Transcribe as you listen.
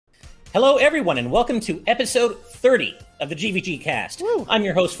Hello, everyone, and welcome to episode 30 of the GVGCast. Woo. I'm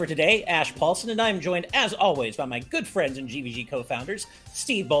your host for today, Ash Paulson, and I'm joined, as always, by my good friends and GVG co-founders,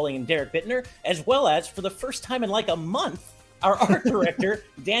 Steve Bowling and Derek Bittner, as well as, for the first time in like a month, our art director,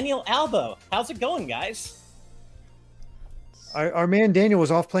 Daniel Albo. How's it going, guys? Our man Daniel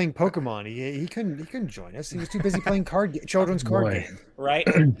was off playing Pokemon. He couldn't join us. He was too busy playing children's card games. Right?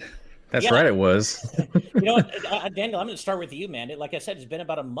 That's right, it was. You know what, Daniel, I'm going to start with you, man. Like I said, it's been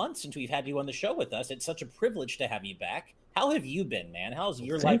about a month since we've had you on the show with us. It's such a privilege to have you back. How have you been, man? How's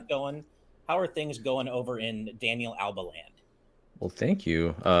your life going? How are things going over in Daniel Alba land? Well, thank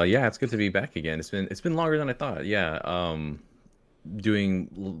you. Yeah, it's good to be back again. It's been longer than I thought. Yeah,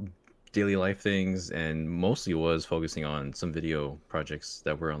 doing daily life things, and mostly was focusing on some video projects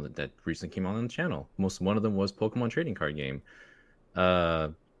that were on that recently came on the channel. One of them was Pokemon trading card game.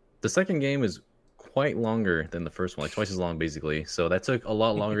 The second game is quite longer than the first one, like twice as long basically. So that took a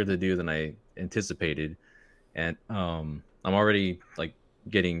lot longer to do than I anticipated. And I'm already like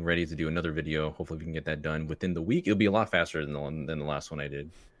getting ready to do another video. Hopefully we can get that done within the week. It'll be a lot faster than the last one I did.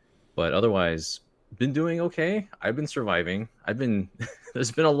 But otherwise, been doing okay. I've been surviving.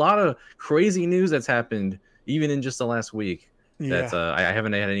 There's been a lot of crazy news that's happened even in just the last week. Yeah. That I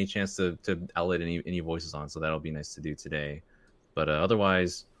haven't had any chance to outlet any voices on, so that'll be nice to do today. But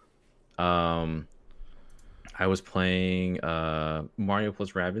otherwise, I was playing Mario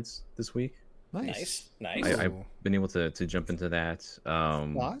plus Rabbids this week. Nice. I've been able to jump into that.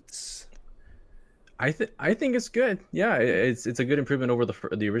 Thoughts? I think it's good. Yeah, it's a good improvement over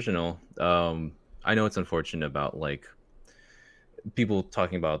the original. I know it's unfortunate about like people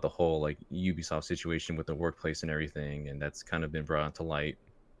talking about the whole like Ubisoft situation with the workplace and everything, and that's kind of been brought to light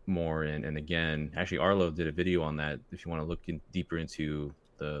more. And again, actually, Arlo did a video on that. If you want to look deeper into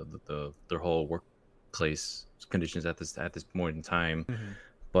their whole workplace conditions at this point in time. Mm-hmm.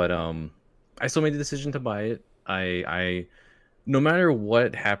 But I still made the decision to buy it. I no matter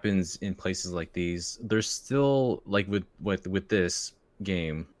what happens in places like these, there's still like with this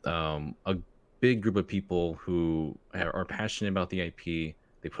game a big group of people who are passionate about the IP.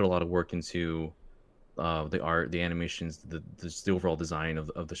 They put a lot of work into the art, the animations, the overall design of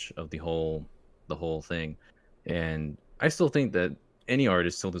the whole thing. And I still think that any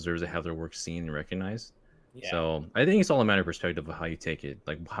artist still deserves to have their work seen and recognized. Yeah. So I think it's all a matter of perspective of how you take it,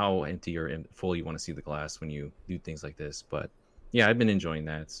 like how empty or full you want to see the glass when you do things like this. But yeah, I've been enjoying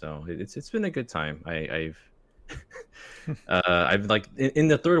that, so it's been a good time. I've like in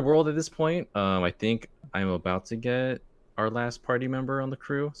the third world at this point. I think I'm about to get our last party member on the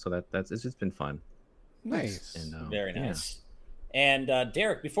crew, so it's just been fun. Nice. And, very nice. Yeah. And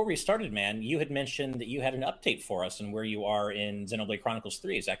Derek, before we started, man, you had mentioned that you had an update for us and where you are in Xenoblade Chronicles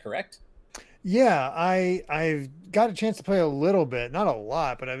 3. Is that correct? Yeah, I've got a chance to play a little bit, not a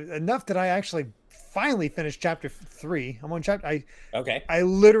lot, but enough that I actually finally finished chapter 3. I'm on chapter. I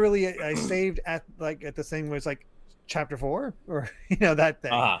literally saved at the thing where it's like chapter 4 or that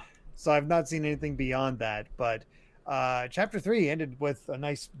thing. Uh-huh. So I've not seen anything beyond that, but chapter 3 ended with a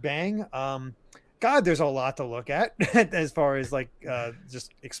nice bang. God, there's a lot to look at as far as like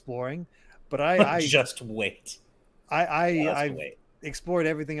just exploring, but I just wait. I explored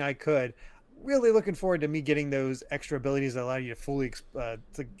everything I could. Really looking forward to me getting those extra abilities that allow you to fully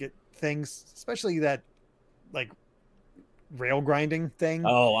to get things, especially that like rail grinding thing.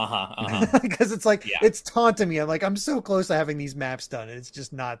 Oh, because it's like it's taunting me. I'm like, I'm so close to having these maps done, and it's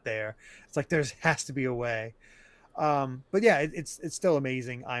just not there. It's like has to be a way. But yeah, it's still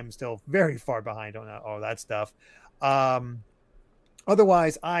amazing. I'm still very far behind on all that stuff.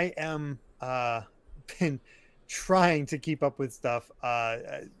 Otherwise, I am been trying to keep up with stuff.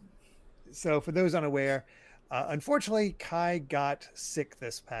 So for those unaware, unfortunately, Kai got sick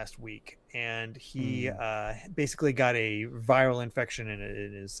this past week, and he basically got a viral infection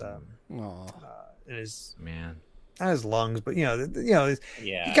in his man. Not his lungs, but he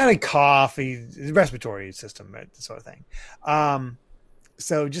kind of cough. His respiratory system, that sort of thing.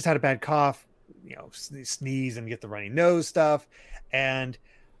 So just had a bad cough, sneeze and get the runny nose stuff, and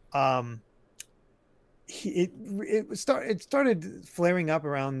it started flaring up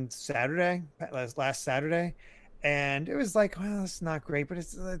around last Saturday, and it was like, well, it's not great, but I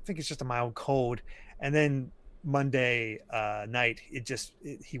think it's just a mild cold, and then Monday night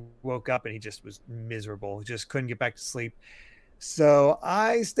he woke up and he just was miserable. He just couldn't get back to sleep, so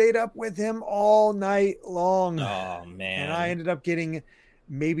I stayed up with him all night long. Oh man. And I ended up getting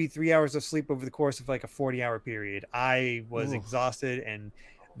maybe 3 hours of sleep over the course of like a 40-hour period. I was exhausted, and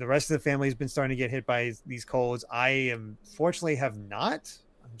the rest of the family has been starting to get hit by these colds. I fortunately have not.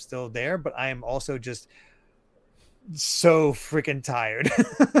 I'm still there, but I am also just so freaking tired.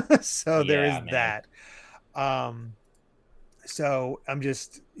 So there is man. that. So I'm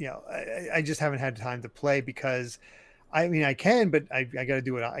just, I just haven't had time to play because I mean, I can, but I got to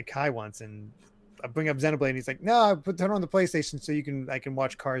do what Kai wants. And I bring up Xenoblade and he's like, no, turn on the PlayStation so I can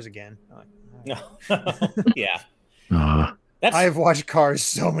watch Cars again. I'm like, yeah. I've watched Cars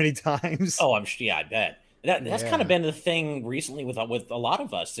so many times. Oh, I bet. That's kind of been the thing recently with a lot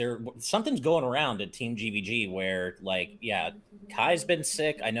of us. Something's going around at Team GVG where, like, Kai's been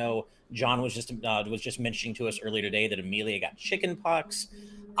sick. I know John was just mentioning to us earlier today that Amelia got chicken pox.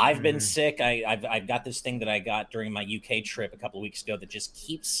 I've been sick. I've got this thing that I got during my UK trip a couple of weeks ago that just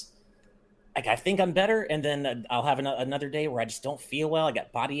keeps. Like, I think I'm better, and then I'll have another day where I just don't feel well. I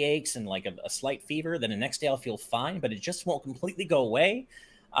got body aches and like a slight fever. Then the next day I'll feel fine, but it just won't completely go away.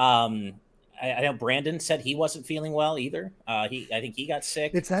 I know Brandon said he wasn't feeling well either. I think he got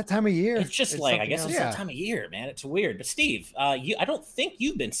sick. It's that time of year. It's just like, I guess it's that time of year, man. It's weird. But Steve, I don't think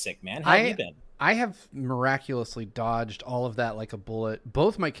you've been sick, man. How have you been? I have miraculously dodged all of that like a bullet.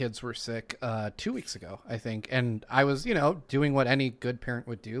 Both my kids were sick 2 weeks ago, I think. And I was, doing what any good parent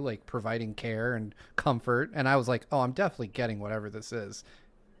would do, like providing care and comfort. And I was like, oh, I'm definitely getting whatever this is.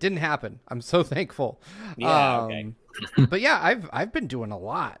 Didn't happen. I'm so thankful. Yeah, okay. But yeah, I've been doing a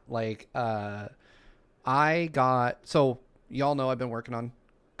lot. Like so y'all know I've been working on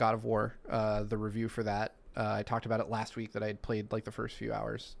God of War, the review for that. I talked about it last week that I had played like the first few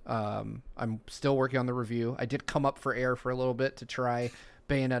hours. I'm still working on the review. I did come up for air for a little bit to try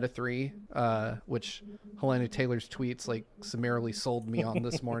Bayonetta 3, which Helena Taylor's tweets like summarily sold me on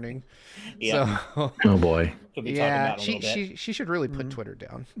this morning. Yeah. So, oh boy. Yeah, she should really put Twitter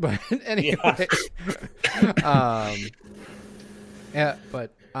down. But anyway, yeah.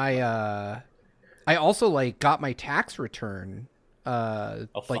 But I also like got my tax return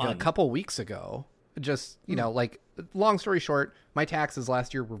like a couple weeks ago. Just like, long story short, my taxes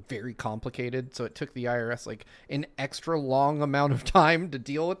last year were very complicated, so it took the IRS like an extra long amount of time to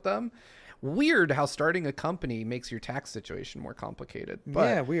deal with them. Weird how starting a company makes your tax situation more complicated. But,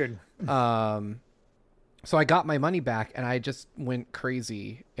 yeah, weird. So I got my money back and I just went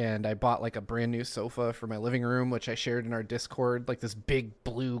crazy and I bought like a brand new sofa for my living room, which I shared in our Discord, like this big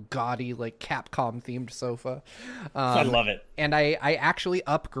blue gaudy like Capcom themed sofa. I love it. And I actually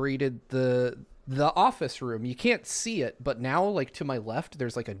upgraded the office room. You can't see it, but now like to my left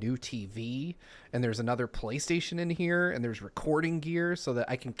there's like a new TV and there's another PlayStation in here and there's recording gear so that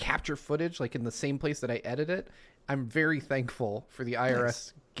I can capture footage like in the same place that I edit it. I'm very thankful for the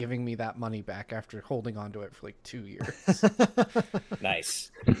IRS giving me that money back after holding on to it for like 2 years.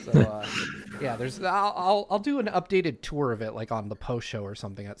 Nice. So yeah, I'll do an updated tour of it like on the post show or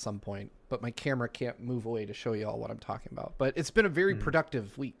something at some point, but my camera can't move away to show you all what I'm talking about. But it's been a very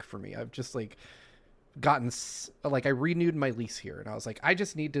productive week for me. I've just like gotten like, I renewed my lease here and I was like, I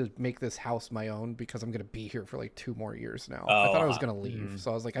just need to make this house my own because I'm going to be here for like 2 more years now. I thought I was going to leave.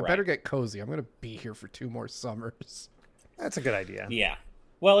 So I was like, I better get cozy. I'm going to be here for 2 more summers. That's a good idea. Yeah.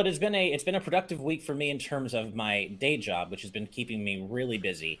 Well, it's been a productive week for me in terms of my day job, which has been keeping me really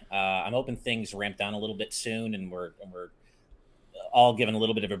busy. I'm hoping things ramp down a little bit soon, and we're all given a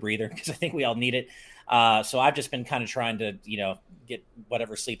little bit of a breather because I think we all need it. So I've just been kind of trying to, get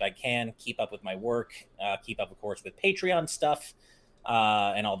whatever sleep I can, keep up with my work, keep up, of course, with Patreon stuff,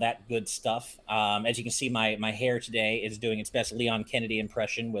 and all that good stuff. As you can see, my hair today is doing its best Leon Kennedy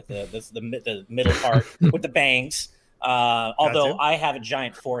impression with the middle part with the bangs. Although I have a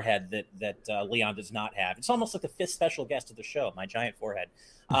giant forehead that Leon does not have. It's almost like the 5th special guest of the show, my giant forehead.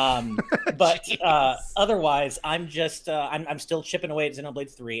 But otherwise, I'm just I'm still chipping away at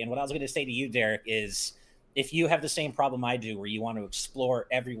Xenoblade 3. And what I was going to say to you, Derek, is if you have the same problem I do, where you want to explore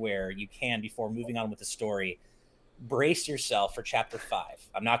everywhere you can before moving on with the story, brace yourself for Chapter 5.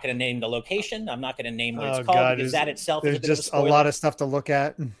 I'm not going to name the location. I'm not going to name what it's called, because that itself is a bit just of a spoiler. A lot of stuff to look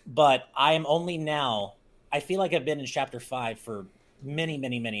at. But I am only now. I feel like I've been in Chapter 5 for many,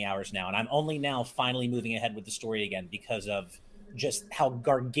 many, many hours now, and I'm only now finally moving ahead with the story again because of just how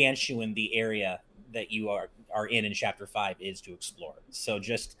gargantuan the area that you are in Chapter 5 is to explore. So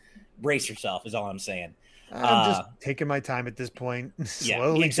just brace yourself is all I'm saying. I'm just taking my time at this point.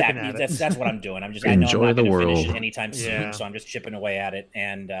 Yeah, exactly. That's what I'm doing. I'm just enjoy I know I'm not the going to world finish it anytime soon, so I'm just chipping away at it.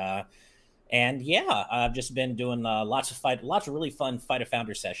 And yeah, I've just been doing lots of really fun Fight of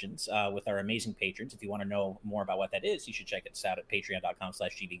Founder sessions with our amazing patrons. If you want to know more about what that is, you should check us out at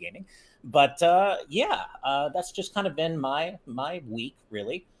patreon.com/gbgaming. But yeah, that's just kind of been my week,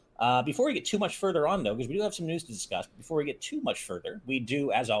 really. Before we get too much further on, though, because we do have some news to discuss, before we get too much further, we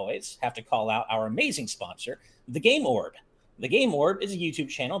do, as always, have to call out our amazing sponsor, the Game Orb. The Game Orb is a YouTube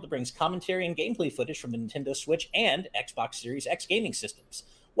channel that brings commentary and gameplay footage from the Nintendo Switch and Xbox Series X gaming systems.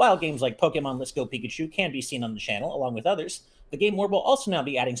 While games like Pokemon Let's Go Pikachu can be seen on the channel, along with others, the Game Orb will also now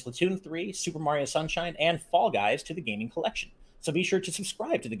be adding Splatoon 3, Super Mario Sunshine, and Fall Guys to the gaming collection. So be sure to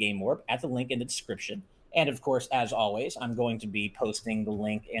subscribe to the Game Orb at the link in the description. And of course, as always, I'm going to be posting the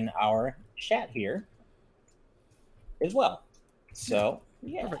link in our chat here as well. So,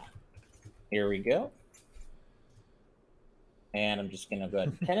 yeah. Here we go. And I'm just going to go ahead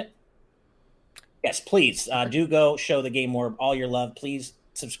and pin it. Yes, please do go show the Game Orb all your love. Please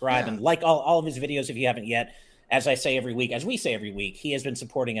subscribe and like all of his videos if you haven't yet. As I say every week, as we say every week, he has been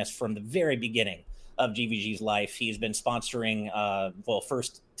supporting us from the very beginning of GVG's life. He's been sponsoring,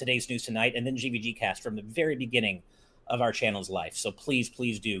 first Today's News Tonight and then GVGcast from the very beginning of our channel's life. So please,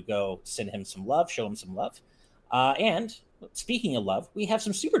 please do go send him some love, show him some love. And speaking of love, we have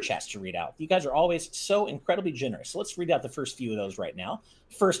some super chats to read out. You guys are always so incredibly generous. So let's read out the first few of those right now.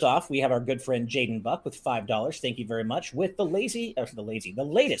 First off, we have our good friend Jaden Buck with $5. Thank you very much. With the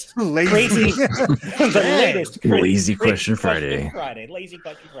latest crazy, Lazy Question Friday. Lazy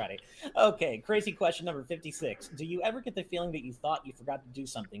Question Friday. Okay, crazy question number 56. Do you ever get the feeling that you thought you forgot to do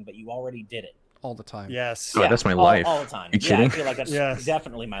something, but you already did it? All the time. Yes. Oh, that's my life. All the time. You kidding? I feel like that's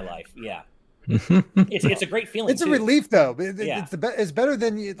definitely my life. Yeah. It's a great feeling. It's a relief though. Yeah. It's better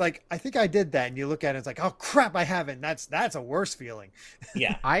than you like. I think I did that, and you look at it, it's like, oh crap, I haven't. That's a worse feeling.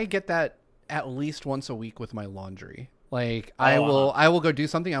 Yeah, I get that at least once a week with my laundry. Like I will go do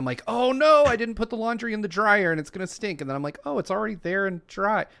something. I'm like, oh no, I didn't put the laundry in the dryer, and it's gonna stink. And then I'm like, oh, it's already there and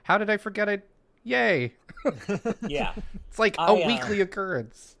dry. How did I forget it? Yay! Yeah, it's like a weekly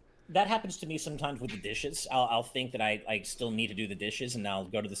occurrence. That happens to me sometimes with the dishes. I'll think that I still need to do the dishes, and I'll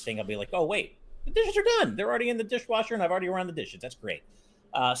go to the sink. I'll be like, oh, wait, the dishes are done. They're already in the dishwasher, and I've already run the dishes. That's great.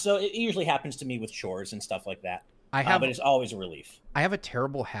 So it usually happens to me with chores and stuff like that. But it's always a relief. I have a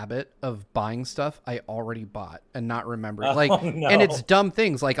terrible habit of buying stuff I already bought and not remember. No. And it's dumb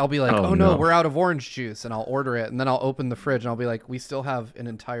things. Like I'll be like, oh no, we're out of orange juice, and I'll order it, and then I'll open the fridge and I'll be like, we still have an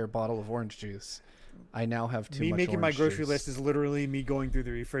entire bottle of orange juice. I now have too much. Me making my grocery list is literally me going through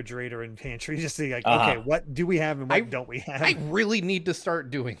the refrigerator and pantry just to see like, okay, what do we have and what don't we have? I really need to start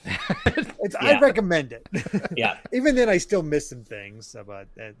doing that. I recommend it. Yeah. Even then, I still miss some things, but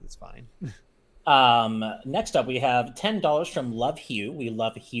it's fine. Next up, we have $10 from Love Hugh. We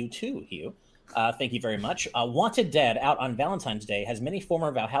love Hugh too, Hugh. Thank you very much. Wanted Dead out on Valentine's Day has many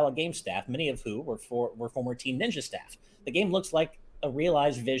former Valhalla game staff, many of who were former Team Ninja staff. The game looks like a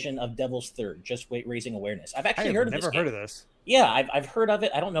realized vision of Devil's Third, just raising awareness. I've actually heard of this. Never heard of this. Yeah, I've heard of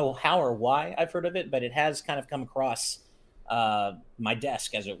it. I don't know how or why I've heard of it, but it has kind of come across my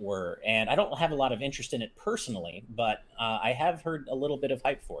desk, as it were. And I don't have a lot of interest in it personally, but I have heard a little bit of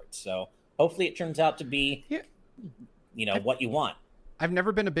hype for it. So hopefully it turns out to be, what you want. I've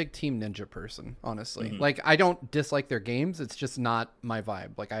never been a big Team Ninja person, honestly. Mm-hmm. Like, I don't dislike their games. It's just not my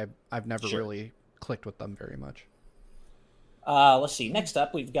vibe. Like, I've never really clicked with them very much. Let's see. Next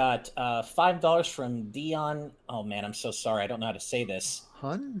up, we've got $5 from Dion. Oh, man, I'm so sorry. I don't know how to say this.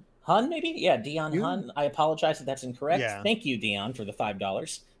 Hun, maybe? Yeah, Dion Hun. I apologize if that's incorrect. Yeah. Thank you, Dion, for the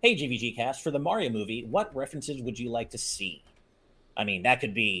 $5. Hey, GVGcast, for the Mario movie, what references would you like to see? I mean, that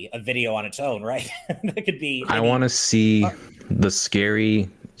could be a video on its own, right? That could be... I want to see the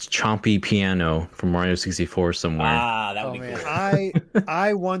scary chompy piano from Mario 64 somewhere. That would be cool.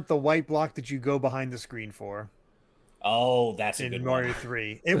 I want the white block that you go behind the screen for. Oh, that's a good Mario one.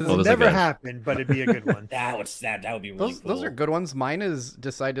 3. It will never happen, but it'd be a good one. that would be really cool. Those are good ones. Mine is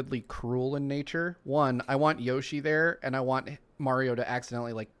decidedly cruel in nature. One, I want Yoshi there, and I want Mario to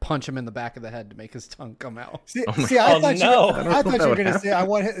accidentally punch him in the back of the head to make his tongue come out. I thought you were going to say I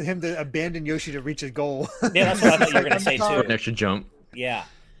want him to abandon Yoshi to reach his goal. Yeah, that's what I thought you were going to say too. An extra jump. Yeah.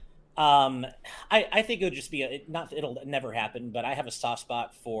 I think it would just be it'll never happen, but I have a soft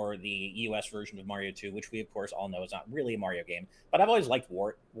spot for the US version of Mario 2, which we of course all know is not really a Mario game, but I've always liked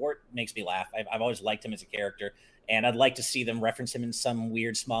Wart. Wart makes me laugh. I've always liked him as a character, and I'd like to see them reference him in some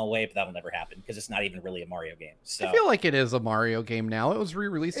weird small way, but that'll never happen because it's not even really a Mario game. So I feel like it is a Mario game now. It was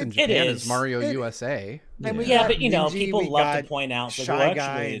re-released in Japan as Mario USA. But people love to point out Shy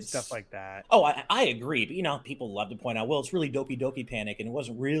Guy and stuff like that. Oh, I agree, but people love to point out, well, it's really Doki Doki Panic, and it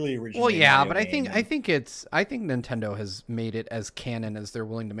wasn't really original. Well, yeah, but I think Nintendo has made it as canon as they're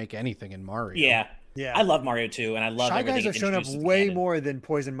willing to make anything in Mario. Yeah. I love Mario 2, and I love Shy Guys have shown up way more than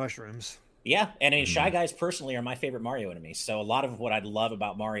poison mushrooms. Yeah, and I mean, Shy Guys personally are my favorite Mario enemies. So a lot of what I love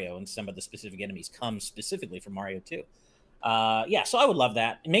about Mario and some of the specific enemies comes specifically from Mario 2. So I would love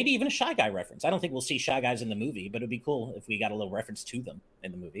that. Maybe even a Shy Guy reference. I don't think we'll see Shy Guys in the movie, but it'd be cool if we got a little reference to them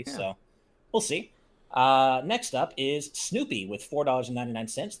in the movie. Yeah. So we'll see. Next up is Snoopy with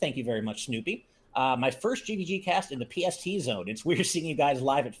 $4.99. Thank you very much, Snoopy. My first GVG cast in the PST zone. It's weird seeing you guys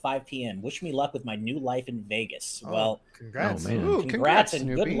live at 5 p.m. Wish me luck with my new life in Vegas. Well, congrats. Man. Ooh, congrats and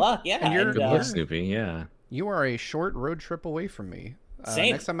Snoopy. good luck. Yeah, And Good luck, Snoopy. Yeah. You are a short road trip away from me.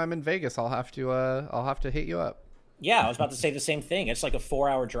 Same. Next time I'm in Vegas, I'll have to hit you up. Yeah, I was about to say the same thing. It's like a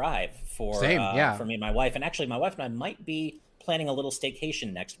 4-hour drive for me and my wife. And actually, my wife and I might be planning a little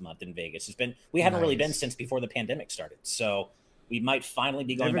staycation next month in Vegas. We haven't really been since before the pandemic started, so we might finally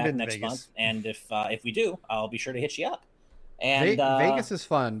be going back next month. And if we do, I'll be sure to hit you up. And Vegas is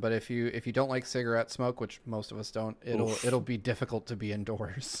fun, but if you don't like cigarette smoke, which most of us don't, it'll be difficult to be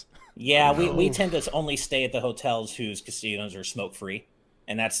indoors. Yeah, we tend to only stay at the hotels whose casinos are smoke free,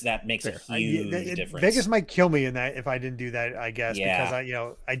 and that makes a huge difference. Vegas might kill me in that if I didn't do that, I guess, because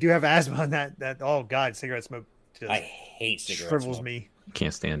I do have asthma on that. Oh God, cigarette smoke just I hate cigarette shrivels smoke. me.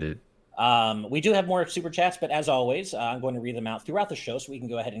 Can't stand it. We do have more super chats, but as always, I'm going to read them out throughout the show so we can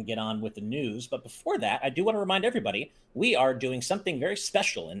go ahead and get on with the news. But before that, I do want to remind everybody we are doing something very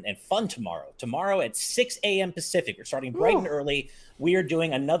special and fun tomorrow. Tomorrow at 6 a.m. Pacific, we're starting bright and early. We are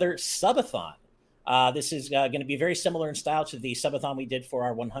doing another subathon. This is going to be very similar in style to the subathon we did for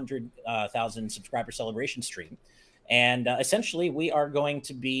our 100,000 subscriber celebration stream. And essentially, we are going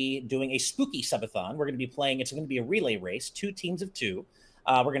to be doing a spooky subathon. We're going to be playing, it's going to be a relay race, 2 teams of 2.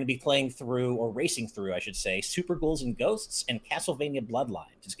 We're going to be playing through, or racing through, I should say, Super Ghouls and Ghosts and Castlevania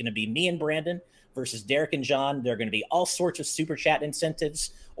Bloodlines. It's going to be me and Brandon versus Derek and John. There are going to be all sorts of super chat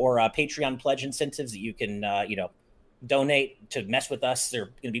incentives or Patreon pledge incentives that you can, donate to mess with us. There are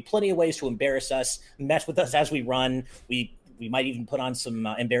going to be plenty of ways to embarrass us, mess with us as we run. We might even put on some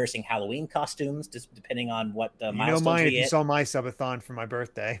embarrassing Halloween costumes, just depending on what milestones mine we if you hit. saw my subathon for my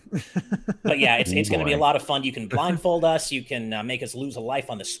birthday. But yeah, it's going to be a lot of fun. You can blindfold us. You can make us lose a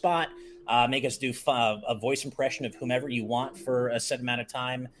life on the spot. Make us do a voice impression of whomever you want for a set amount of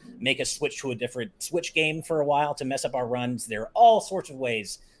time. Make us switch to a different Switch game for a while to mess up our runs. There are all sorts of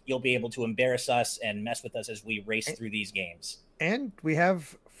ways you'll be able to embarrass us and mess with us as we race through these games. And we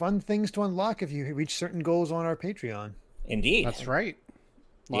have fun things to unlock if you reach certain goals on our Patreon. Indeed. That's right.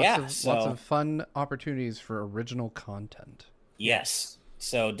 Lots of fun opportunities for original content. Yes.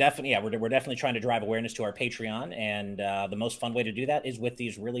 So definitely, we're definitely trying to drive awareness to our Patreon, and the most fun way to do that is with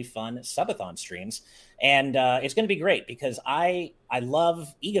these really fun subathon streams. And it's going to be great because I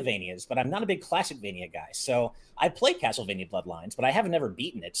love Igavanias, but I'm not a big Classicvania guy. So I played Castlevania Bloodlines, but I haven't ever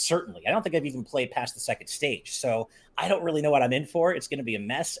beaten it. Certainly, I don't think I've even played past the second stage. So I don't really know what I'm in for. It's going to be a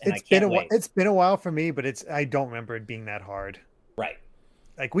mess, and I can't wait. It's been a while for me, but I don't remember it being that hard. Right.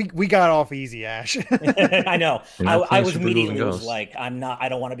 Like we got off easy, Ash. I know. I was immediately like, I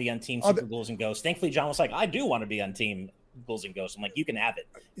don't want to be on Team Super Ghouls and Ghosts. Thankfully, John was like, I do want to be on Team Ghouls and Ghosts. I'm like, you can have it.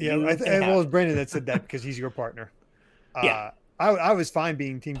 Yeah, it was Brandon that said that because he's your partner. Yeah. I was fine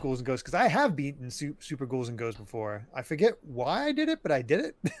being Team Ghouls and Ghosts because I have beaten Super Ghouls and Ghosts before. I forget why I did it, but I did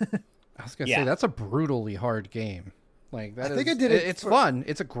it. I was gonna say that's a brutally hard game. Like that. I think I did it. It's fun.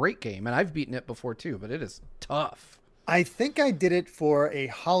 It's a great game, and I've beaten it before too. But it is tough. I think I did it for a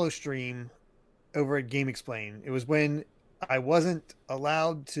holo stream over at Game Explain. It was when I wasn't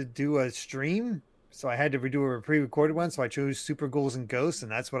allowed to do a stream, so I had to redo a pre-recorded one. So I chose Super Ghouls and Ghosts,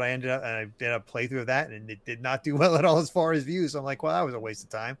 and that's what I ended up. And I did a playthrough of that, and it did not do well at all as far as views. So I'm like, well, that was a waste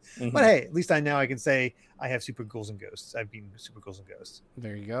of time. Mm-hmm. But hey, at least I can say I have Super Ghouls and Ghosts. I've been Super Ghouls and Ghosts.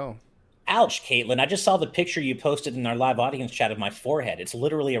 There you go. Ouch, Caitlin! I just saw the picture you posted in our live audience chat of my forehead. It's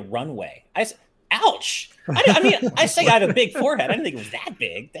literally a runway. Ouch! I mean, I say I have a big forehead. I didn't think it was that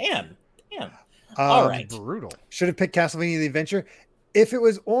big. Damn. All right. Brutal. Should have picked Castlevania The Adventure. If it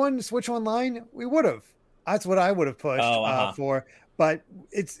was on Switch Online, we would have. That's what I would have pushed for. But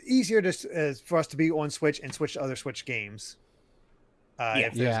it's easier for us to be on Switch and switch to other Switch games.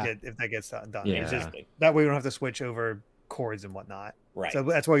 If that gets done. Yeah. It's just, that way we don't have to switch over cords and whatnot. Right. So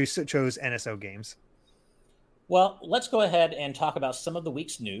that's why you chose NSO games. Well, let's go ahead and talk about some of the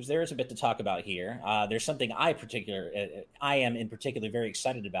week's news. There is a bit to talk about here. There's something I am in particular very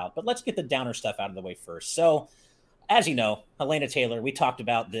excited about, but let's get the downer stuff out of the way first. So, as you know, Helena Taylor, we talked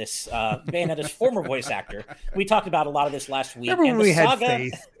about this, Bayonetta's former voice actor. We talked about a lot of this last week. Remember when we had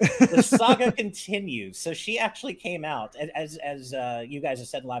faith. The saga continues. So she actually came out, as you guys have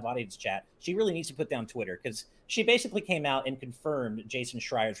said in live audience chat, she really needs to put down Twitter because she basically came out and confirmed Jason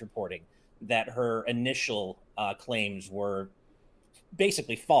Schreier's reporting that her initial claims were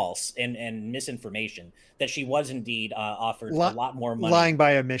basically false and misinformation, that she was indeed offered a lot more money. Lying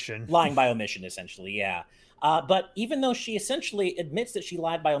by omission. Lying by omission, essentially, yeah. But even though she essentially admits that she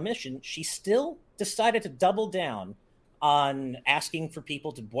lied by omission, she still decided to double down on asking for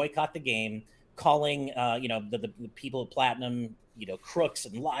people to boycott the game, calling the people at Platinum crooks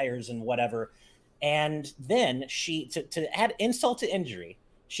and liars and whatever. And then she, to add insult to injury,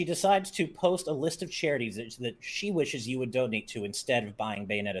 she decides to post a list of charities that she wishes you would donate to instead of buying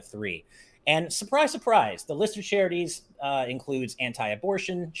Bayonetta 3. And surprise, surprise, the list of charities includes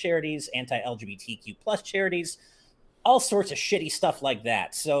anti-abortion charities, anti-LGBTQ plus charities, all sorts of shitty stuff like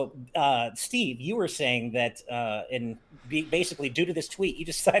that. So, Steve, you were saying that basically due to this tweet, you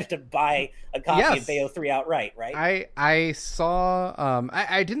decided to buy a copy of Bayo 3 outright, right? I saw,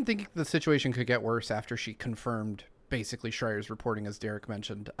 I didn't think the situation could get worse after she confirmed basically Schreier's reporting, as Derek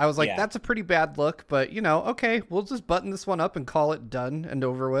mentioned. I was like, that's a pretty bad look, but okay, we'll just button this one up and call it done and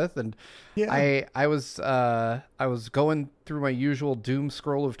over with. And I was going through my usual doom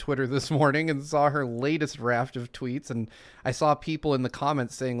scroll of Twitter this morning and saw her latest raft of tweets, and I saw people in the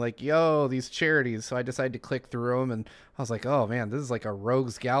comments saying like, yo, these charities. So I decided to click through them, and I was like, oh man, this is like a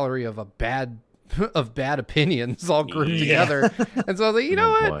rogues gallery of bad opinions all grouped together. And so I was like, you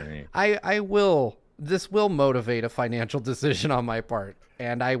know what? This will motivate a financial decision on my part.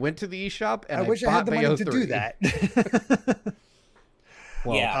 And I went to the eShop and I wish I had the money to do that.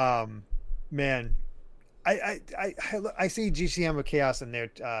 Well, man, I see GCM of Chaos in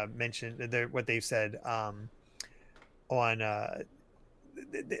there mentioned what they've said on the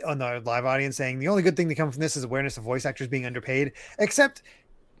live audience, saying the only good thing to come from this is awareness of voice actors being underpaid, except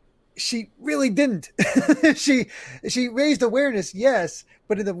she really didn't. she raised awareness, yes,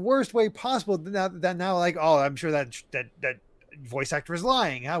 but in the worst way possible. Now like, oh, I'm sure that voice actor is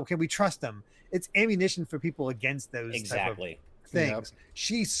lying. How can we trust them? It's ammunition for people against those type of things. Yep.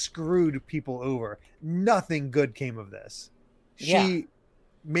 She screwed people over. Nothing good came of this. She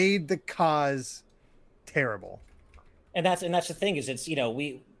made the cause terrible. And that's the thing is, it's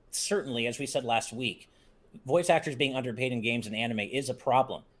we certainly, as we said last week, voice actors being underpaid in games and anime is a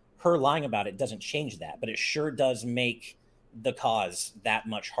problem. Her lying about it doesn't change that, but it sure does make the cause that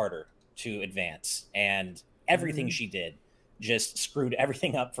much harder to advance. And everything she did just screwed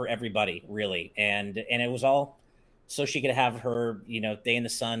everything up for everybody, really. And it was all so she could have her, day in the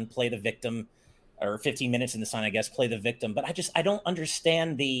sun, play the victim, or 15 minutes in the sun, I guess, play the victim. But I don't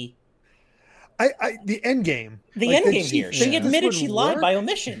understand the end game. The end game here. She admitted she lied by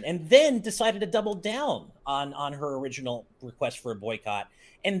omission and then decided to double down on her original request for a boycott,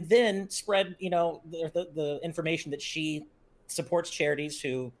 and then spread, the information that she supports charities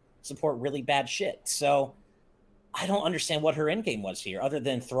who support really bad shit. So I don't understand what her end game was here, other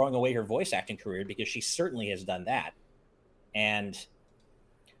than throwing away her voice acting career, because she certainly has done that. And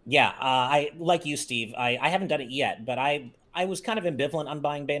I like you, Steve. I haven't done it yet, but I was kind of ambivalent on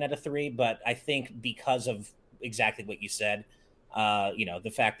buying Bayonetta 3, but I think because of exactly what you said,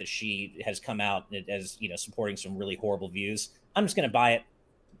 the fact that she has come out as, supporting some really horrible views, I'm just going to buy it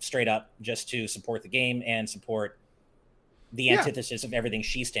straight up just to support the game and support the antithesis of everything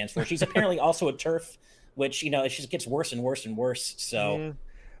she stands for. She's apparently also a TERF, which, it just gets worse and worse and worse. So,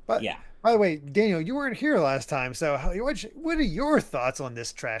 By the way, Daniel, you weren't here last time, so what are your thoughts on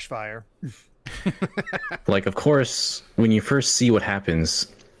this trash fire? Like, of course, when you first see what happens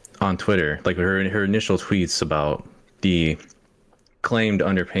on Twitter, like her initial tweets about the claimed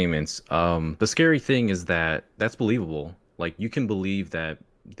underpayments, the scary thing is that that's believable. Like, you can believe that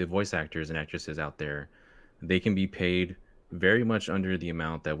the voice actors and actresses out there, they can be paid very much under the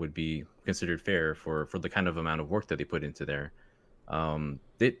amount that would be considered fair for the kind of amount of work that they put into there. A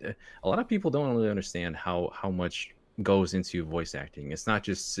lot of people don't really understand how much goes into voice acting. It's not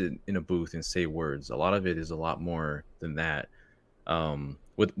just sit in a booth and say words. A lot of it is a lot more than that.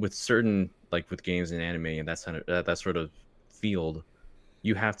 With certain, like with games and anime and that sort of field,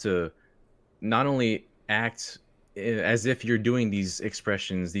 you have to not only act as if you're doing these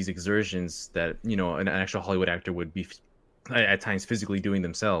expressions, these exertions that an actual Hollywood actor would be at times physically doing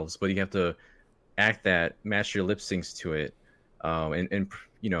themselves, but you have to act that, match your lip syncs to it, and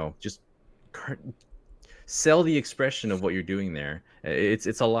just sell the expression of what you're doing there.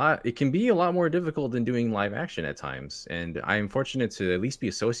 It's a lot. It can be a lot more difficult than doing live action at times. And I'm fortunate to at least be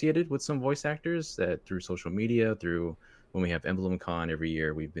associated with some voice actors that through social media, through when we have Emblem Con every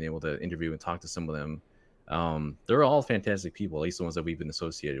year, we've been able to interview and talk to some of them. They're all fantastic people, at least the ones that we've been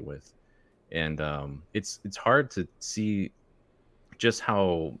associated with. And it's hard to see just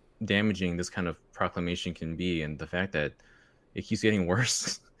how damaging this kind of proclamation can be, and the fact that it keeps getting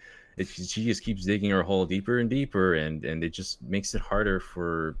worse. She just keeps digging her hole deeper and deeper, and it just makes it harder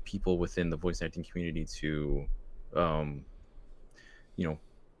for people within the voice acting community to,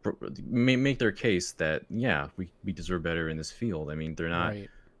 make their case that we deserve better in this field. I mean, they're not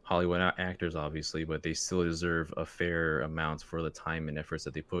Hollywood actors, obviously, but they still deserve a fair amount for the time and efforts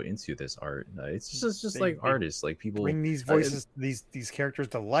that they put into this art. It's just like artists, like people bring these voices, these characters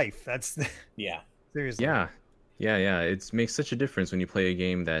to life. That's yeah, seriously. Yeah. It makes such a difference when you play a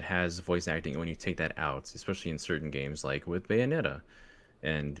game that has voice acting and when you take that out, especially in certain games like with Bayonetta.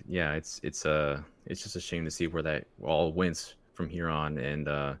 And yeah, it's just a shame to see where that all went from here on. And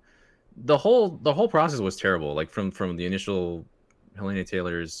the whole process was terrible. Like from the initial Helena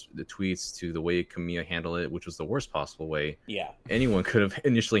Taylor's the tweets to the way Kamiya handled it, which was the worst possible way. Yeah, anyone could have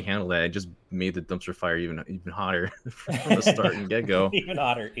initially handled that. It just made the dumpster fire even hotter from the start and get go. Even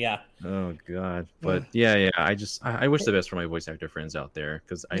hotter, yeah. Oh god, but yeah. I wish the best for my voice actor friends out there,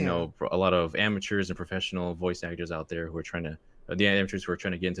 because I know a lot of amateurs and professional voice actors out there who are trying to get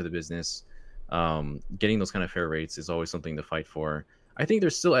into the business. Getting those kind of fair rates is always something to fight for. I think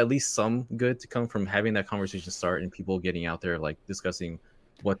there's still at least some good to come from having that conversation start and people getting out there, like discussing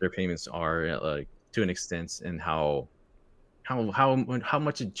what their payments are, like to an extent, and how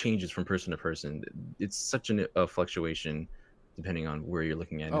much it changes from person to person. It's such a fluctuation depending on where you're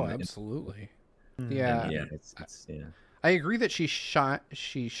looking at. Oh, absolutely. It's I agree that she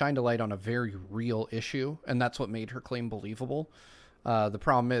shined a light on a very real issue, and that's what made her claim believable. The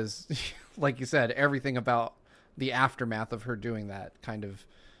problem is, like you said, everything about the aftermath of her doing that kind of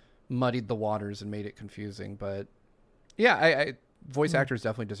muddied the waters and made it confusing. But yeah, voice actors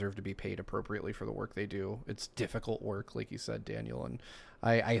definitely deserve to be paid appropriately for the work they do. It's difficult work, like you said, Daniel. And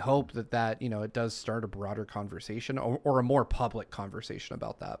I hope that it does start a broader conversation or a more public conversation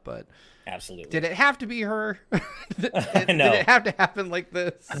about that. But absolutely, did it have to be her? Did it have to happen like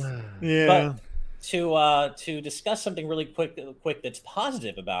this? Yeah. But to discuss something really quick that's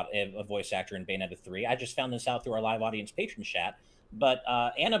positive about a voice actor in Bayonetta 3, I just found this out through our live audience patron chat. But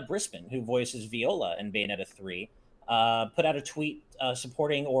Anna Brisbane, who voices Viola in Bayonetta 3, put out a tweet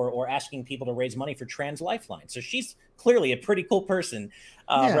supporting or asking people to raise money for Trans Lifeline. So she's clearly a pretty cool person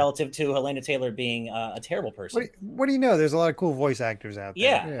relative to Helena Taylor being a terrible person. What do you know? There's a lot of cool voice actors out there.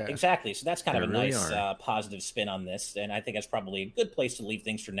 Yeah, exactly. So that's kind of a really nice positive spin on this. And I think that's probably a good place to leave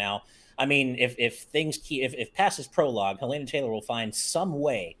things for now. I mean, if past this prologue, Helena Taylor will find some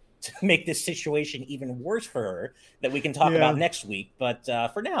way to make this situation even worse for her that we can talk about next week. But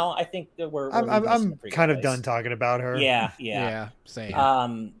for now, I think that I'm kind of done talking about her. Yeah,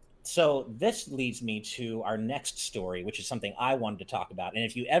 same. So this leads me to our next story, which is something I wanted to talk about. And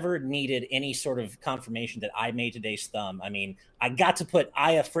if you ever needed any sort of confirmation that I made today's thumb, I mean, I got to put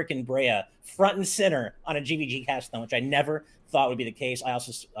Aya frickin' Brea front and center on a GVGcast thumb, which I never thought would be the case. I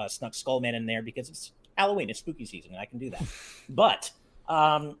also snuck Skullman in there because it's Halloween, it's spooky season, and I can do that. But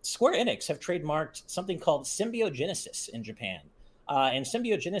Square Enix have trademarked something called symbiogenesis in Japan. And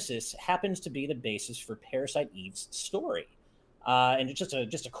symbiogenesis happens to be the basis for Parasite Eve's story. And just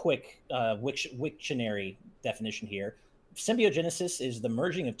a quick Wiktionary definition here. Symbiogenesis is the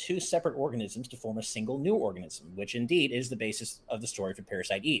merging of two separate organisms to form a single new organism, which indeed is the basis of the story for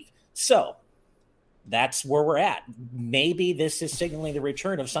Parasite Eve. So that's where we're at. Maybe this is signaling the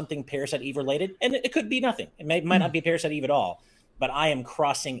return of something Parasite Eve related, and it could be nothing. It might not be Parasite Eve at all, but I am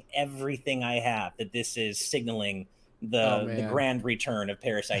crossing everything I have that this is signaling the grand return of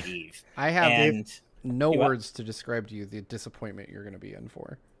Parasite Eve. I have no words to describe to you the disappointment you're going to be in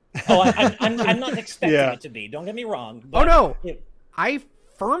for. I'm not expecting it to be. Don't get me wrong. But I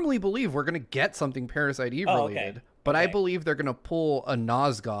firmly believe we're going to get something Parasite Eve related. But I believe they're going to pull a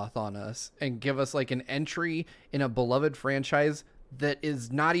Nosgoth on us and give us like an entry in a beloved franchise that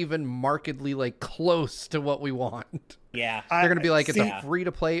is not even markedly like close to what we want. Yeah. They're going to be like, it's a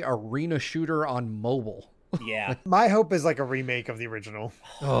free-to-play arena shooter on mobile. Yeah. My hope is like a remake of the original.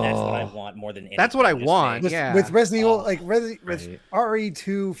 That's what I want more than anything. That's what I want. With Resident Evil, with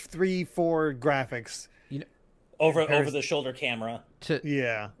RE2, 3, 4 graphics. Over the shoulder camera.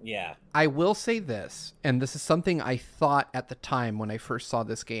 Yeah. I will say this, and this is something I thought at the time when I first saw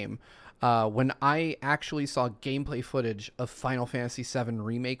this game. When I actually saw gameplay footage of Final Fantasy VII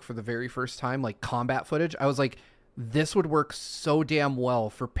Remake for the very first time, like combat footage, I was like, this would work so damn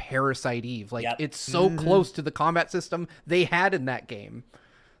well for Parasite Eve. Like, it's so close to the combat system they had in that game.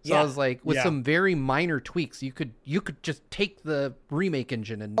 So I was like, with some very minor tweaks, you could just take the remake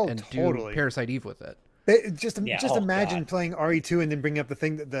engine and do Parasite Eve with it. Just imagine playing RE2 and then bringing up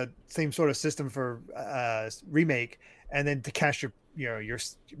the same sort of system for remake, and then to cast your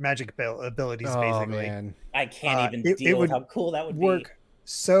magic abilities. Basically, man. I can't even deal with how cool that would work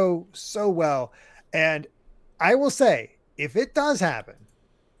so well. And I will say, if it does happen,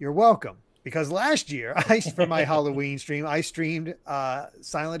 you're welcome. Because last year, for my Halloween stream, I streamed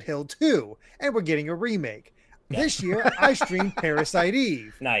Silent Hill 2, and we're getting a remake. This year, I streamed Parasite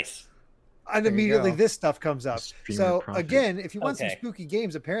Eve. Nice. And immediately this stuff comes up. So profit. again, if you want some spooky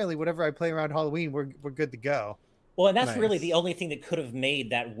games, apparently whatever I play around Halloween, we're good to go. Well, and that's really the only thing that could have made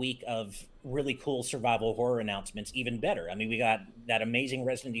that week of really cool survival horror announcements even better. I mean, we got that amazing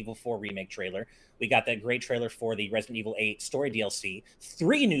Resident Evil 4 remake trailer. We got that great trailer for the Resident Evil 8 story DLC,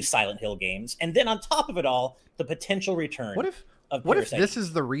 3 new Silent Hill games, and then on top of it all, the potential return What if this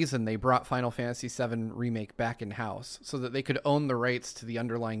is the reason they brought Final Fantasy VII Remake back in-house, so that they could own the rights to the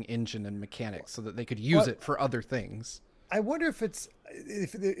underlying engine and mechanics, so that they could use it for other things? I wonder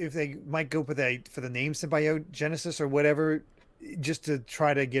if they might go for the name Symbiogenesis or whatever, just to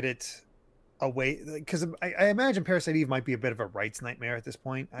try to get it away. Because I imagine Parasite Eve might be a bit of a rights nightmare at this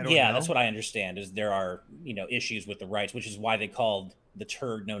point. I don't know. That's what I understand. Is there are issues with the rights, which is why they called the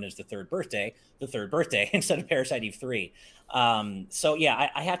turd known as the third birthday instead of Parasite Eve 3. So yeah,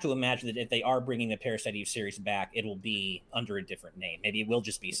 I have to imagine that if they are bringing the Parasite Eve series back, it will be under a different name. Maybe it will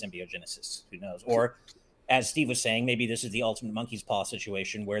just be Symbiogenesis. Who knows? Or as Steve was saying, maybe this is the ultimate monkey's paw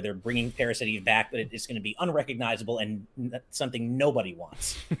situation where they're bringing Parasite Eve back, but it's going to be unrecognizable and something nobody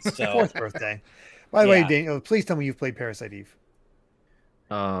wants. So, fourth birthday. By the way, Daniel, please tell me you've played Parasite Eve.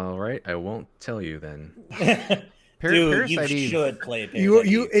 All right, I won't tell you then. Dude, you should play Parasite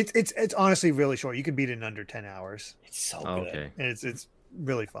Eve. It's honestly really short. You can beat it in under 10 hours. It's so good. Okay. And it's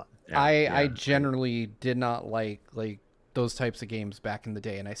really fun. Yeah, I generally did not like those types of games back in the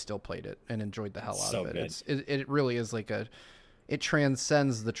day, and I still played it and enjoyed the hell out of it. It really is it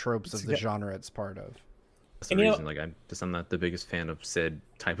transcends the tropes of the genre it's part of. That's the reason. I'm not the biggest fan of said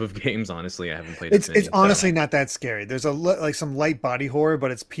type of games. Honestly, I haven't played it. It's honestly not that scary. There's some light body horror,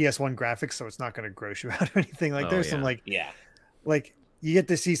 but it's PS1 graphics, so it's not going to gross you out or anything. There's some you get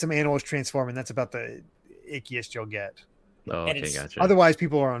to see some animals transform, and that's about the ickiest you'll get. Oh, okay, gotcha. Otherwise,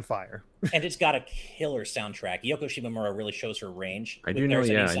 people are on fire. And it's got a killer soundtrack. Yoko Shimomura really shows her range. I do know, I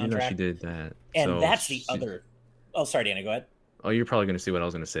do know she did that. And that's the other. Oh, sorry, Dana, go ahead. Oh, you're probably going to see what I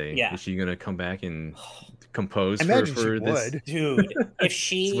was going to say. Yeah. Is she going to come back and compose for this? Dude, if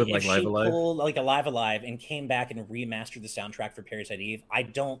she pulled like a Live Alive and came back and remastered the soundtrack for Parasite Eve,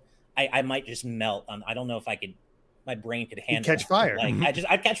 I might just melt. I don't know if I could. My brain could handle. You'd catch fire.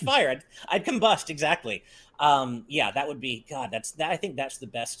 I'd catch fire. I'd combust. Exactly. That would be God. I think that's the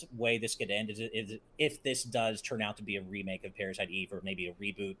best way this could end. Is if this does turn out to be a remake of Parasite Eve or maybe a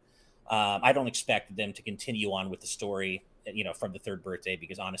reboot. I don't expect them to continue on with the story, from the third birthday,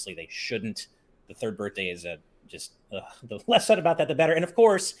 because honestly, they shouldn't. The third birthday is the less said about that, the better. And of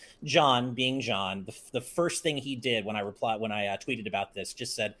course, John, being John, the first thing he did when I tweeted about this,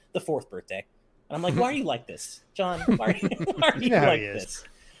 just said the fourth birthday. And I'm like, why are you like this, John? Why are you like this?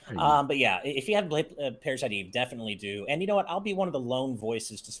 But yeah, if you haven't played Parasite Eve, definitely do. And you know what? I'll be one of the lone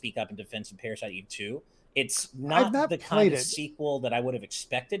voices to speak up in defense of Parasite Eve 2. It's not the kind of sequel that I would have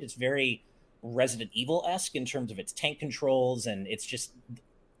expected. It's very Resident Evil-esque in terms of its tank controls, and it's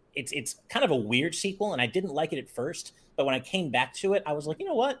kind of a weird sequel, and I didn't like it at first. But when I came back to it, I was like, you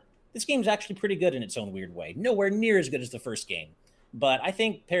know what? This game's actually pretty good in its own weird way. Nowhere near as good as the first game. But I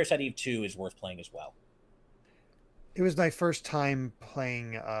think Parasite Eve 2 is worth playing as well. It was my first time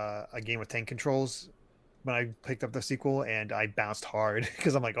playing a game with tank controls when I picked up the sequel, and I bounced hard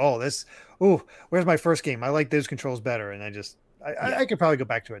because I'm like, where's my first game? I like those controls better. And I could probably go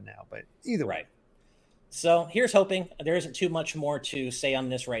back to it now, but either way. Right. So here's hoping. There isn't too much more to say on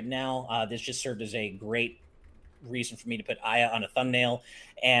this right now. This just served as a great reason for me to put Aya on a thumbnail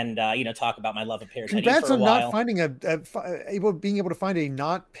and talk about my love of Parasite Eve Congrats for a on while. not finding being able to find a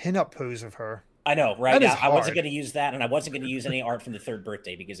not pinup pose of her. I know, right? I wasn't going to use that, and I wasn't going to use any art from the third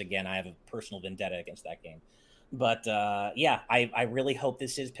birthday because, again, I have a personal vendetta against that game. But I really hope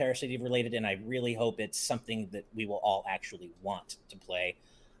this is Parasite Eve related, and I really hope it's something that we will all actually want to play.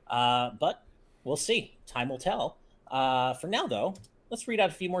 But we'll see. Time will tell. For now, though, let's read out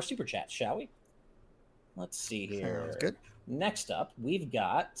a few more super chats, shall we? Let's see here. Sounds good. Next up, we've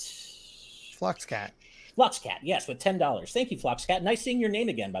got Fluxcat. Fluxcat, yes, with $10. Thank you, Fluxcat. Nice seeing your name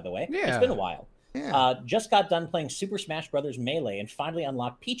again, by the way. Yeah. It's been a while. Yeah. Just got done playing Super Smash Bros. Melee and finally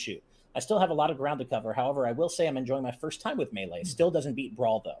unlocked Pichu. I still have a lot of ground to cover. However, I will say I'm enjoying my first time with Melee. Still doesn't beat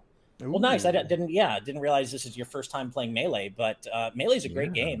Brawl, though. Ooh. Well, nice. I didn't realize this is your first time playing Melee, but Melee's a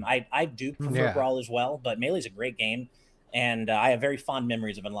great game. I do prefer Brawl as well, but Melee's a great game. And I have very fond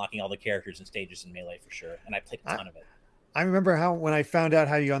memories of unlocking all the characters and stages in Melee for sure. And I played a ton of it. I remember when I found out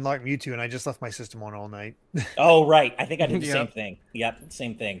how you unlock Mewtwo, and I just left my system on all night. Oh, right. I think I did the same thing. Yep,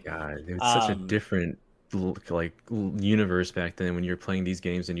 same thing. God, it's such a different universe back then when you're playing these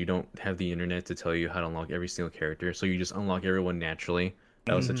games and you don't have the internet to tell you how to unlock every single character. So you just unlock everyone naturally.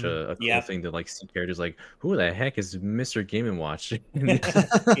 That was such a cool thing to like see characters like, who the heck is Mr. Game and Watch?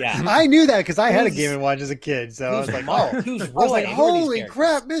 Yeah, I knew that because I had a Game and Watch as a kid, so I was like, oh, who's I was like, holy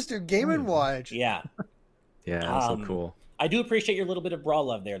crap, Mr. Game and Watch. Yeah, yeah, so cool. I do appreciate your little bit of Brawl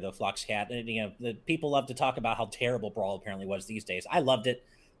love there, though, Floxcat. And, you know, the people love to talk about how terrible Brawl apparently was these days. I loved it.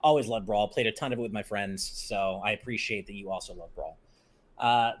 Always loved Brawl. Played a ton of it with my friends. So I appreciate that you also love Brawl.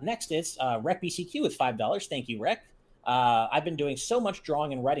 Next is RecBCQ with $5. Thank you, Rec. I've been doing so much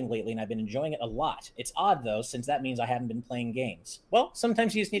drawing and writing lately, and I've been enjoying it a lot. It's odd, though, since that means I haven't been playing games. Well,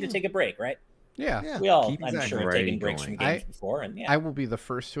 sometimes you just need to take a break, right? Yeah. We all, I'm sure, have taken breaks from games before. And I will be the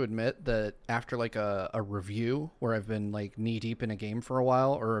first to admit that after like a review where I've been like knee deep in a game for a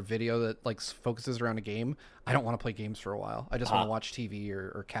while, or a video that like focuses around a game, I don't want to play games for a while. I just want to watch TV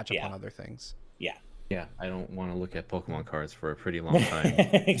or catch up on other things. Yeah. Yeah, I don't want to look at Pokemon cards for a pretty long time.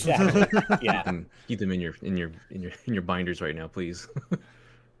 Exactly. Yeah. Keep them in your binders right now, please.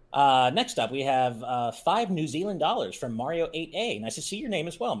 Next up, we have $5 New Zealand dollars from Mario 8A. Nice to see your name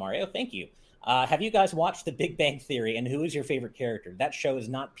as well, Mario. Thank you. Have you guys watched The Big Bang Theory, and who is your favorite character? That show is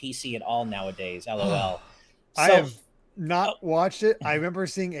not PC at all nowadays. LOL. I have not watched it. I remember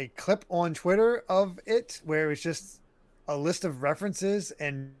seeing a clip on Twitter of it where it was just a list of references,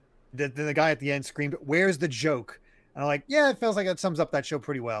 and then the guy at the end screamed, "Where's the joke?" And I'm like, yeah, it feels like that sums up that show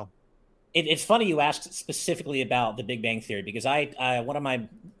pretty well. It's funny you asked specifically about The Big Bang Theory, because I one of my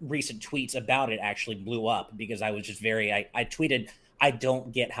recent tweets about it actually blew up because I was just I tweeted, I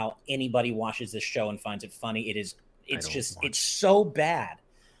don't get how anybody watches this show and finds it funny. It's so bad.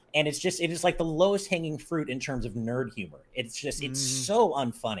 And it is like the lowest hanging fruit in terms of nerd humor. It's so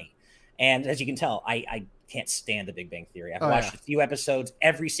unfunny. And as you can tell, I can't stand The Big Bang Theory. I've watched a few episodes.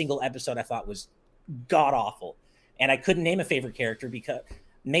 Every single episode I thought was god awful. And I couldn't name a favorite character because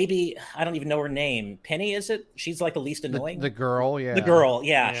maybe, I don't even know her name. Penny, is it? She's like the least annoying. The girl, yeah. The girl,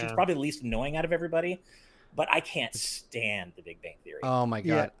 yeah. She's probably the least annoying out of everybody. But I can't stand The Big Bang Theory. Oh my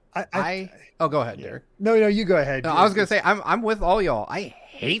god! Yeah, oh, go ahead, Derek. No, you go ahead. No, I was gonna say I'm with all y'all. I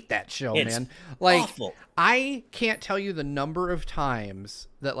hate that show, man. Like, awful. I can't tell you the number of times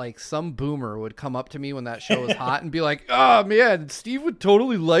that like some boomer would come up to me when that show was hot and be like, "Oh man, Steve would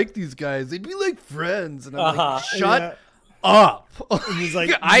totally like these guys. They'd be like friends." And I'm like, "Shut up!" And he's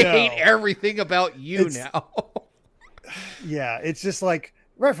like, "I hate everything about you now." Yeah, it's just like.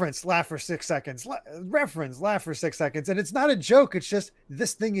 Reference, laugh for 6 seconds. Reference, laugh for 6 seconds. And it's not a joke. It's just,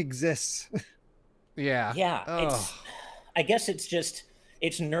 this thing exists. Yeah. Yeah. I guess it's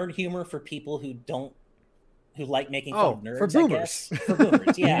nerd humor for people who like making fun of nerds. For boomers. For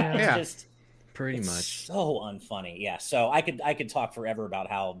boomers. Yeah. It's just pretty much so unfunny. Yeah. So I could talk forever about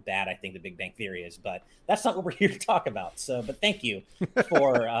how bad I think The Big Bang Theory is, but that's not what we're here to talk about. So, but thank you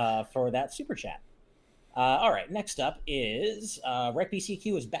for that super chat. All right, next up is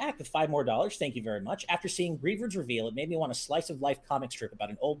RecBCQ is back with $5 more. Thank you very much. After seeing Griever's reveal, it made me want a slice of life comic strip about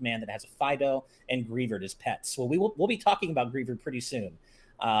an old man that has a Fido and Griever as pets. Well, we'll be talking about Griever pretty soon,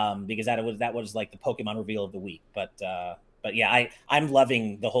 because that was like the Pokemon reveal of the week. But yeah, I'm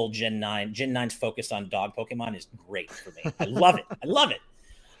loving the whole Gen 9. Gen 9's focus on dog Pokemon is great for me. I love it. I love it.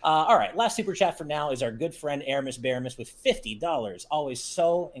 All right, last super chat for now is our good friend Aramis Baramis with $50. Always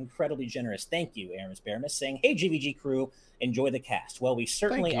so incredibly generous. Thank you, Aramis Baramis, saying, "Hey, GVG crew, enjoy the cast." Well, we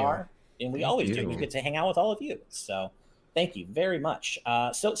certainly are, and we always do. We get to hang out with all of you. So thank you very much.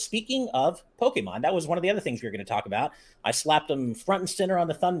 So speaking of Pokemon, that was one of the other things we were going to talk about. I slapped them front and center on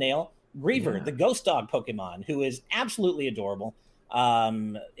the thumbnail. Griever, the Ghost Dog Pokemon, who is absolutely adorable.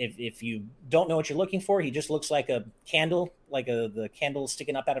 If you don't know what you're looking for, he just looks like a candle, like the candle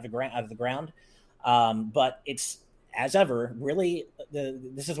sticking up out of the ground. But it's, as ever, really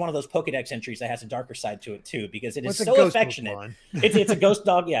this is one of those Pokedex entries that has a darker side to it too, because it is so affectionate. It's a ghost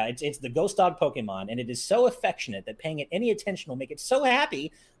dog. Yeah, it's the Ghost Dog Pokemon, and it is so affectionate that paying it any attention will make it so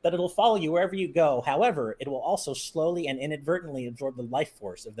happy that it'll follow you wherever you go. However, it will also slowly and inadvertently absorb the life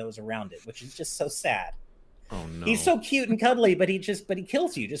force of those around it, which is just so sad. Oh no. He's so cute and cuddly, but he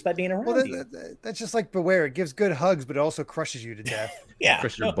kills you just by being around you. That's just like Beware. It gives good hugs, but it also crushes you to death. Yeah.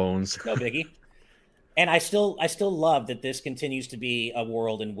 Crush your bones. No biggie. And I still love that this continues to be a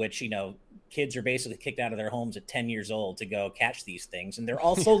world in which, kids are basically kicked out of their homes at 10 years old to go catch these things, and they're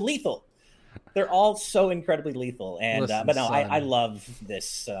all so lethal. They're all so incredibly lethal. And but no, I love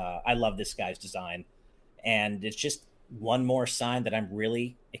this. I love this guy's design, and it's just one more sign that I'm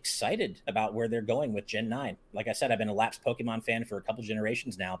really excited about where they're going with Gen 9. Like I said, I've been a lapsed Pokemon fan for a couple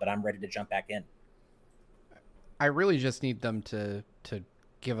generations now, but I'm ready to jump back in. I really just need them to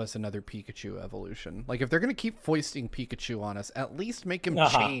give us another Pikachu evolution. Like, if they're going to keep foisting Pikachu on us, at least make him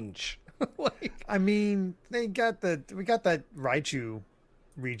change. I mean, we got that Raichu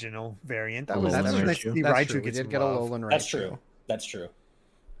regional variant. That A was Alolan nice to see That's Raichu true. We get did some get a love. Alolan Raichu. That's true. That's true.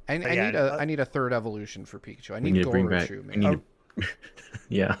 I need a third evolution for Pikachu. I need to bring back. Gorachu, We need to,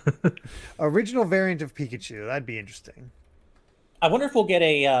 yeah. Original variant of Pikachu. That'd be interesting. I wonder if we'll get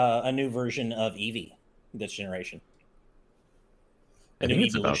a new version of Eevee this generation. I think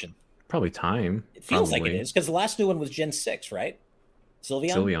it's about probably time. It feels like it is, because the last new one was Gen 6, right?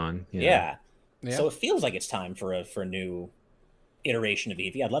 Sylveon. Yeah. So it feels like it's time for a new iteration of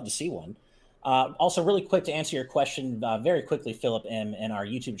Eevee. I'd love to see one. Also, really quick to answer your question, very quickly, Philip M. in our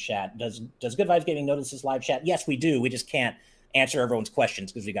YouTube chat, does Good Vibes Gaming notice this live chat? Yes, we do. We just can't answer everyone's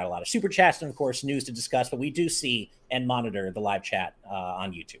questions because we got a lot of super chats and, of course, news to discuss. But we do see and monitor the live chat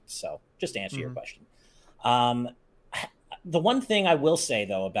on YouTube. So just to answer your question. The one thing I will say,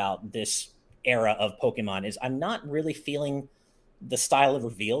 though, about this era of Pokemon is I'm not really feeling the style of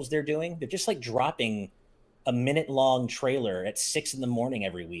reveals they're doing. They're just like dropping a minute-long trailer at 6 a.m.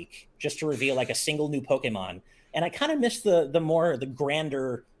 every week just to reveal like a single new Pokemon. And I kind of miss the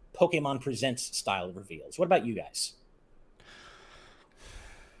grander Pokemon Presents style of reveals. What about you guys?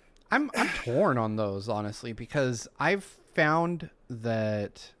 I'm torn on those, honestly, because I've found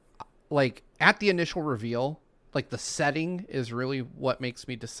that like at the initial reveal, like the setting is really what makes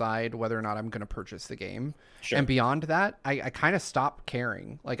me decide whether or not I'm going to purchase the game. Sure. And beyond that, I kind of stop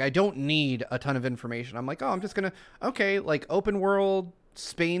caring. Like I don't need a ton of information. I'm like, oh, I'm just going to, okay, like open world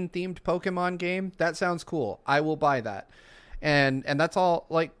Spain themed Pokemon game. That sounds cool. I will buy that. And that's all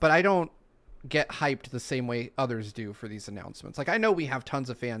like, but I don't get hyped the same way others do for these announcements. Like I know we have tons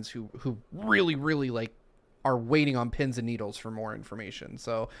of fans who really, really like are waiting on pins and needles for more information.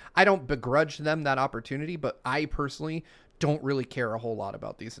 So I don't begrudge them that opportunity, but I personally don't really care a whole lot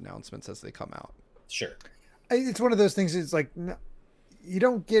about these announcements as they come out. Sure. It's one of those things. It's like, you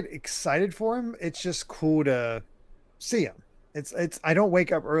don't get excited for them. It's just cool to see them. It's, I don't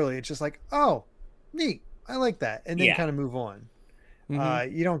wake up early. It's just like, oh, neat. I like that. And then kind of move on.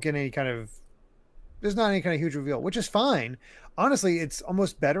 You don't get any kind of, there's not any kind of huge reveal, which is fine. Honestly, it's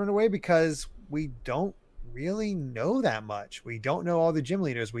almost better in a way because we don't really know that much. We don't know all the gym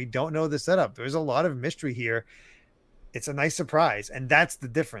leaders. We don't know the setup. There's a lot of mystery here. It's a nice surprise, and that's the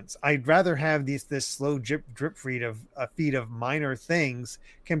difference. I'd rather have this slow drip feed of minor things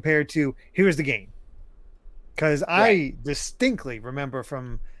compared to here's the game. Because I distinctly remember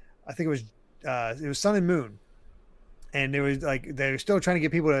from, I think it was Sun and Moon, and it was like they're still trying to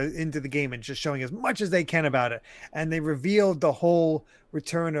get people into the game and just showing as much as they can about it. And they revealed the whole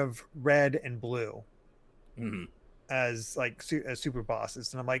return of Red and Blue. As like as super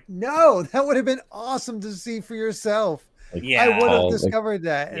bosses, and I'm like, no, that would have been awesome to see for yourself. I would have discovered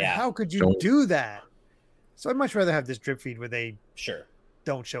that, and how could you do that? So I'd much rather have this drip feed where they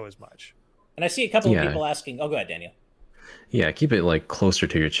don't show as much. And I see a couple of people asking. Oh, go ahead, Daniel. Yeah, keep it like closer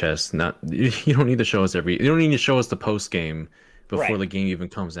to your chest. Not you don't need to show us you don't need to show us the post game before the game even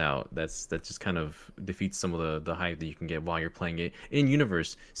comes out. That just kind of defeats some of the hype that you can get while you're playing it in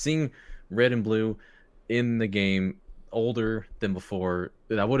universe. Seeing Red and Blue in the game older than before,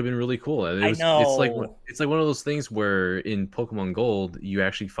 that would have been really cool. I know. It's like one of those things where in Pokemon Gold you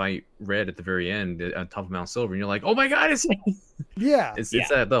actually fight Red at the very end on top of Mount Silver, and you're like, oh my god, it's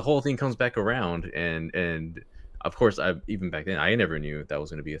that the whole thing comes back around, and of course, even back then I never knew that was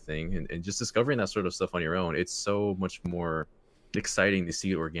going to be a thing, and just discovering that sort of stuff on your own, it's so much more exciting to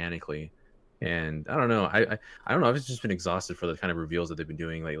see it organically. And I don't know, I don't know, I've just been exhausted for the kind of reveals that they've been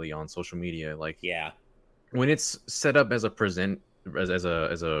doing lately on social media. Like when it's set up as a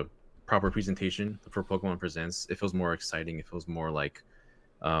proper presentation for Pokemon Presents, it feels more exciting. It feels more like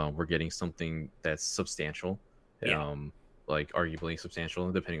we're getting something that's substantial, like arguably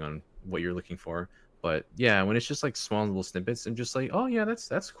substantial, depending on what you're looking for. But yeah, when it's just like small little snippets, I'm just like, oh yeah,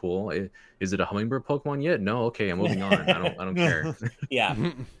 that's cool. Is it a hummingbird Pokemon yet? No, okay, I'm moving on. I don't care.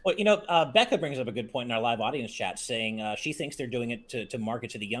 Well, Becca brings up a good point in our live audience chat, saying she thinks they're doing it to market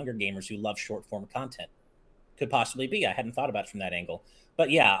to the younger gamers who love short form content. Could possibly be. I hadn't thought about it from that angle.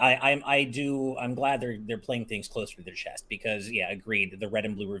 But yeah, I'm glad they're playing things closer to their chest, because agreed, the Red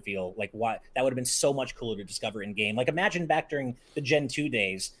and Blue reveal, like, why that would have been so much cooler to discover in game. Like, imagine back during the Gen 2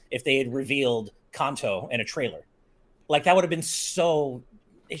 days if they had revealed Kanto in a trailer. Like, that would have been so,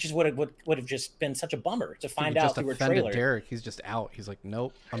 it just would have just been such a bummer to find out through a trailer. Derek, he's just out. He's like,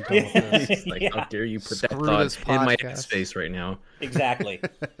 nope, I'm done with this. Like, how dare you put that thought in my space right now? Exactly.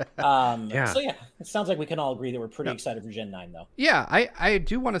 So yeah, it sounds like we can all agree that we're pretty excited for Gen 9, though. Yeah, I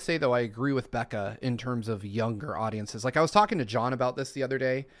do want to say, though, I agree with Becca in terms of younger audiences. Like, I was talking to John about this the other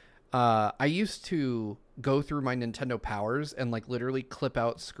day. I used to go through my Nintendo Powers and like literally clip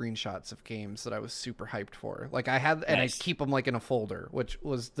out screenshots of games that I was super hyped for. Like I had, and I'd keep them like in a folder, which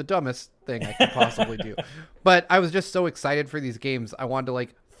was the dumbest thing I could possibly do. But I was just so excited for these games. I wanted to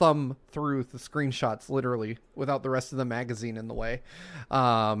like thumb through the screenshots literally without the rest of the magazine in the way.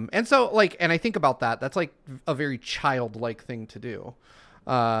 And so like, and I think about that, that's like a very childlike thing to do.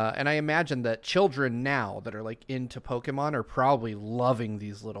 And I imagine that children now that are like into Pokemon are probably loving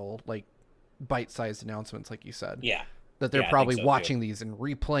these little like bite-sized announcements, like you said. Yeah. That they're probably watching these and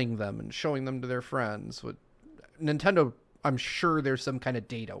replaying them and showing them to their friends. With Nintendo, I'm sure there's some kind of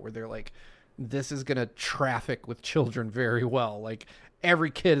data where they're like, this is going to traffic with children very well. Like every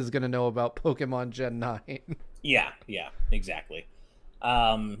kid is going to know about Pokemon Gen 9. Yeah, exactly.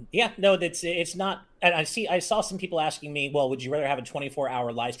 No, it's not. And I saw some people asking me, well, would you rather have a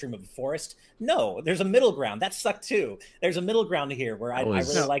 24-hour live stream of a forest? No, there's a middle ground. That sucked too. There's a middle ground here where I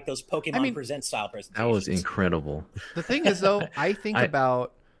really like those Pokemon Present style presentations. That was incredible. The thing is, though, I think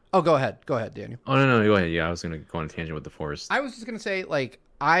about. Oh, go ahead, Daniel. Oh no, go ahead. Yeah, I was gonna go on a tangent with the forest. I was just gonna say, like,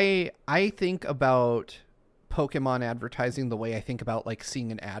 I think about Pokemon advertising the way I think about like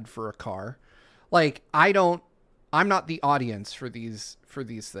seeing an ad for a car. Like, I'm not the audience for these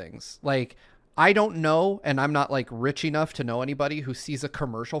things. Like, I don't know, and I'm not like rich enough to know anybody who sees a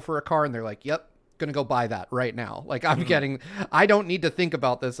commercial for a car and they're like, yep, gonna go buy that right now. Like I don't need to think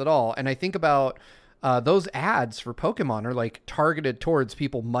about this at all. And I think about those ads for Pokemon are like targeted towards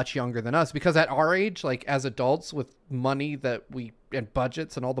people much younger than us, because at our age, like as adults with money and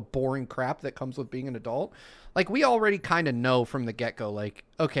budgets and all the boring crap that comes with being an adult, like we already kind of know from the get-go, like,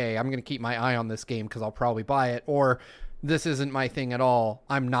 okay, I'm going to keep my eye on this game because I'll probably buy it, or this isn't my thing at all.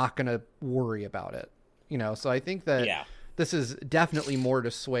 I'm not going to worry about it. So I think that this is definitely more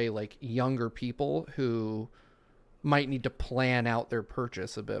to sway like younger people who might need to plan out their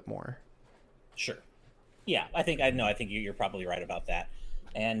purchase a bit more. Sure. Yeah, I think you're probably right about that.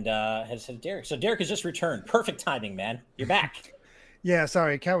 And has Derek. So Derek has just returned. Perfect timing, man. You're back. Yeah,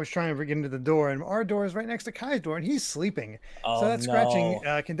 sorry. Kat was trying to get into the door, and our door is right next to Kai's door, and he's sleeping. Oh, so that scratching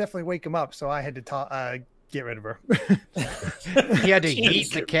can definitely wake him up. So I had to get rid of her. He had to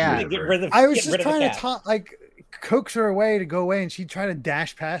eat the cat. I was just trying to coax her away to go away, and she'd try to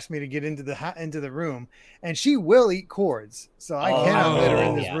dash past me to get into the room, and she will eat cords, so I cannot let her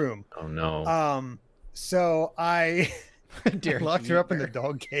in this room. Oh no. So I locked her up in the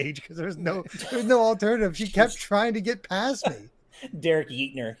dog cage because there's no alternative. She kept trying to get past me. Derek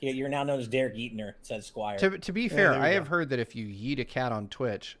Yeatner. You're now known as Derek Yeatner, says Squire. To be fair, I have heard that if you yeet a cat on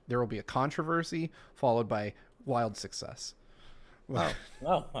Twitch, there will be a controversy followed by wild success.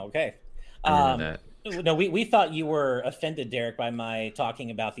 Oh, okay. No, we thought you were offended, Derek, by my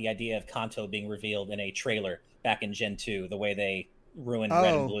talking about the idea of Kanto being revealed in a trailer back in Gen 2, the way they ruined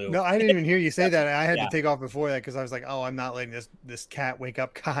Red and Blue. No, I didn't even hear you say that. I had to take off before that because I was like, oh, I'm not letting this cat wake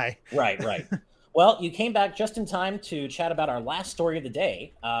up Kai. Right. Well, you came back just in time to chat about our last story of the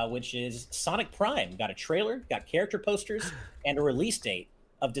day, which is Sonic Prime. Got a trailer, got character posters, and a release date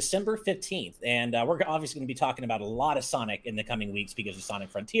of December 15th. And we're obviously going to be talking about a lot of Sonic in the coming weeks because of Sonic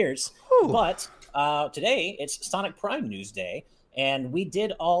Frontiers. Ooh. But today, it's Sonic Prime News Day, and we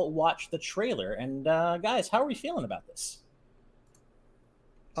did all watch the trailer. And guys, how are we feeling about this?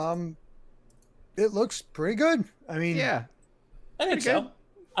 It looks pretty good. I mean, yeah, I think so.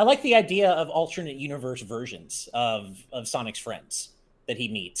 I like the idea of alternate universe versions of Sonic's friends that he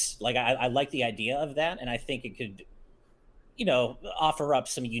meets. Like, I like the idea of that, and I think it could, offer up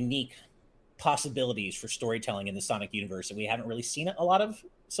some unique possibilities for storytelling in the Sonic universe that we haven't really seen a lot of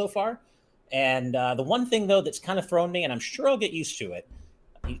so far. And the one thing, though, that's kind of thrown me, and I'm sure I'll get used to it,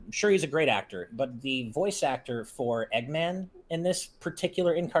 I'm sure he's a great actor, but the voice actor for Eggman in this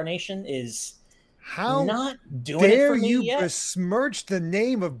particular incarnation is not doing it for me you yet. Besmirch the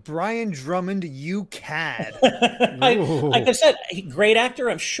name of Brian Drummond, you cad. Like I said, great actor.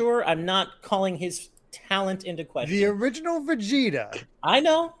 I'm sure. I'm not calling his talent into question. The original Vegeta. I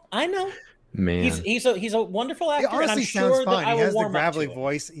know. Man, he's a wonderful actor. He honestly and I'm sounds sure fine. That I he will has the warm gravelly up to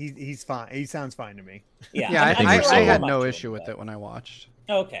voice. He's fine. He sounds fine to me. Yeah, I had no issue with it when I watched.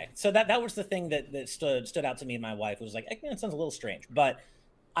 Okay, so that was the thing that stood out to me and my wife. Was like, Eggman sounds a little strange, but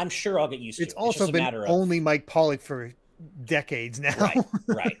I'm sure I'll get used to it. It's also been only Mike Pollock for decades now.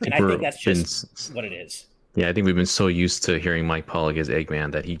 Right. And I think that's just what it is. Yeah, I think we've been so used to hearing Mike Pollock as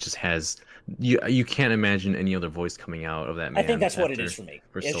Eggman that he just has... You can't imagine any other voice coming out of that man. I think that's what it is for me.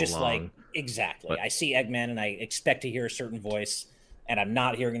 It's so just long. like, exactly. But I see Eggman and I expect to hear a certain voice, and I'm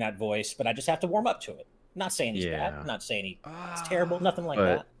not hearing that voice, but I just have to warm up to it. I'm not saying he's bad. I'm not saying he's terrible. Nothing like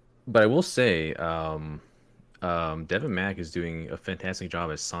that. But I will say, Devin Mack is doing a fantastic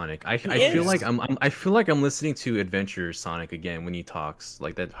job as Sonic. I feel like I feel like I'm listening to Adventure Sonic again when he talks.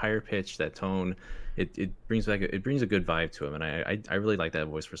 Like that higher pitch, that tone, it brings a good vibe to him, and I really like that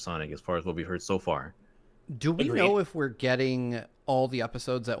voice for Sonic as far as what we've heard so far. Do we know if we're getting all the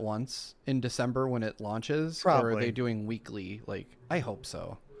episodes at once in December when it launches? Probably. Or are they doing weekly? Like, I hope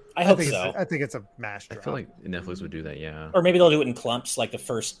so. I hope so. I think it's a mass drop. I feel like Netflix would do that, yeah. Or maybe they'll do it in clumps, like the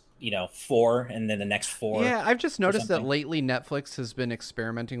first, 4, and then the next 4. Yeah, I've just noticed that lately Netflix has been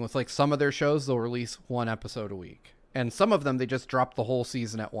experimenting with, like, some of their shows, they'll release 1 episode a week. And some of them, they just drop the whole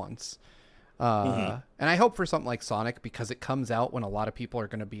season at once. And I hope for something like Sonic, because it comes out when a lot of people are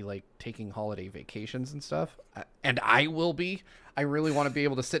going to be, like, taking holiday vacations and stuff. And I will be. I really want to be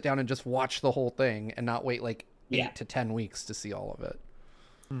able to sit down and just watch the whole thing and not wait, like, 8 to 10 weeks to see all of it.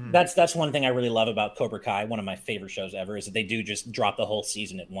 That's one thing I really love about Cobra Kai. One of my favorite shows ever is that they do just drop the whole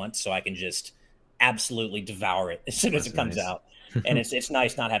season at once, so I can just absolutely devour it as soon as it comes out. And it's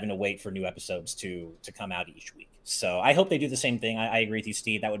nice not having to wait for new episodes to come out each week. So I hope they do the same thing. I agree with you,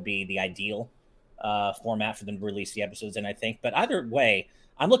 Steve. That would be the ideal format for them to release the episodes in, I think. But either way,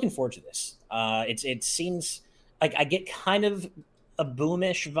 I'm looking forward to this. It seems like I get kind of a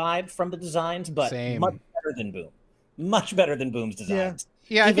Boomish vibe from the designs, but much better than Boom. Much better than Boom's designs.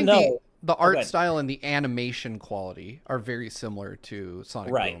 Yeah, I think the art style and the animation quality are very similar to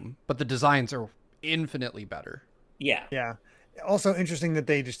Sonic Boom, but the designs are infinitely better. Yeah. Yeah. Also interesting that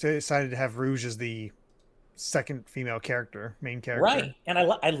they just decided to have Rouge as the second female main character. Right. And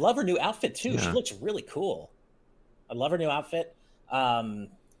I love her new outfit too. Yeah. She looks really cool. I love her new outfit.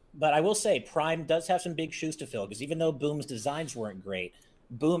 But I will say Prime does have some big shoes to fill, because even though Boom's designs weren't great,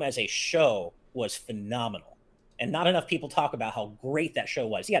 Boom as a show was phenomenal. And not enough people talk about how great that show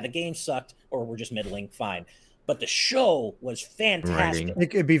was. Yeah, the game sucked or were just middling, fine. But the show was fantastic.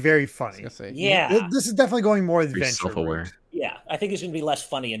 It could be very funny. Yeah. This is definitely going more adventure. Self-aware. Yeah, I think it's going to be less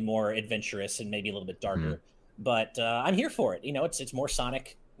funny and more adventurous and maybe a little bit darker. But I'm here for it. It's more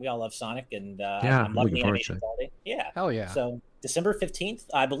Sonic. We all love Sonic. And I'm loving the animation quality. Yeah. Hell yeah. So December 15th,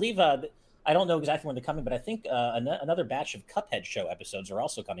 I believe, I don't know exactly when they're coming, but I think another batch of Cuphead show episodes are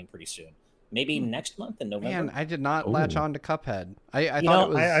also coming pretty soon. Maybe next month in November. Man, I did not latch on to Cuphead. I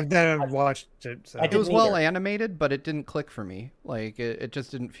thought it was. I've never watched it. So. It was well animated, but it didn't click for me. Like it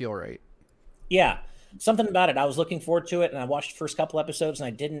just didn't feel right. Yeah, something about it. I was looking forward to it, and I watched the first couple episodes, and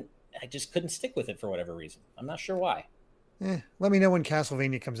I just couldn't stick with it for whatever reason. I'm not sure why. Let me know when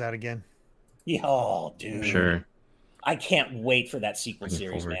Castlevania comes out again. Yeah, oh, dude. Sure. I can't wait for that sequel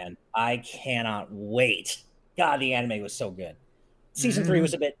series, man. I cannot wait. God, the anime was so good. Season 3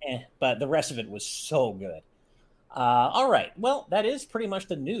 was a bit but the rest of it was so good. All right. Well, that is pretty much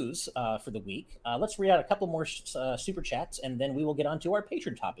the news for the week. Let's read out a couple more super chats, and then we will get on to our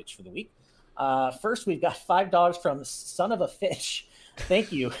patron topics for the week. First, we've got $5 from Son of a Fish.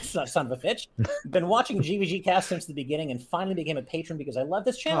 Thank you, Son of a Fish. Been watching GVGcast since the beginning and finally became a patron because I love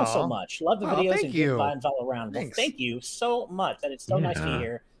this channel so much. Love the videos and good vibes all around. Well, thank you so much. That is so nice to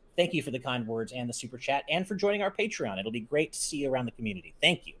hear. Thank you for the kind words and the super chat and for joining our Patreon. It'll be great to see you around the community.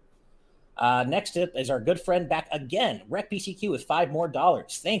 Thank you. Next up is our good friend back again, RecBCQ with $5 more.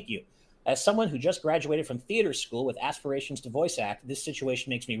 Thank you. As someone who just graduated from theater school with aspirations to voice act, this situation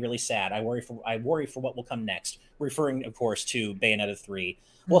makes me really sad. I worry for what will come next, referring, of course, to Bayonetta 3.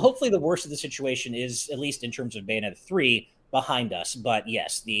 Well, hopefully the worst of the situation is, at least in terms of Bayonetta 3, behind us. But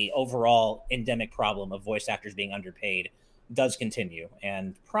yes, the overall endemic problem of voice actors being underpaid does continue,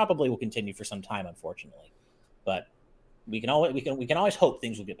 and probably will continue for some time, unfortunately. But we can always hope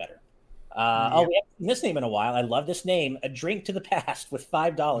things will get better. We haven't seen this name in a while. I love this name. A Drink to the Past with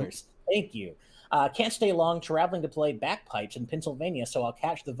 $5. Thank you. Can't stay long, traveling to play bagpipes in Pennsylvania, so I'll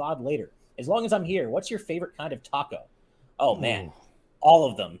catch the VOD later. As long as I'm here, what's your favorite kind of taco? Oh man, all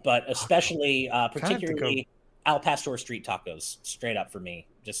of them, but especially particularly Al Pastor street tacos, straight up for me.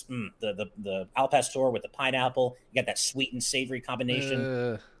 Just the Al Pastor with the pineapple. You got that sweet and savory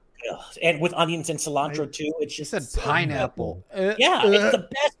combination. And with onions and cilantro too. It's just said pineapple. Yeah, it's the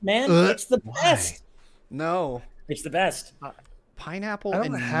best, man. It's the best. No, it's the best. Pineapple. I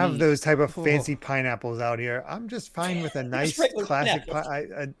don't have those type of fancy pineapples out here. I'm just fine with a nice classic,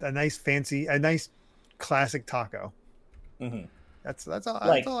 a nice classic taco. Mm-hmm. That's all.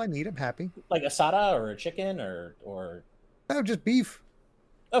 That's all I need. I'm happy. Like asada or a chicken or no, just beef.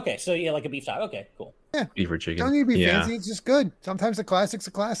 Okay, so yeah, like a beef taco. Okay, cool. Yeah, beef or chicken. Don't need to be fancy. It's just good. Sometimes a classic's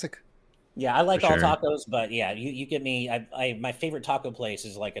a classic. Yeah, I like all tacos, but yeah, you get me. My favorite taco place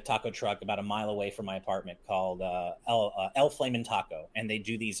is like a taco truck about a mile away from my apartment called El Flamin' Taco, and they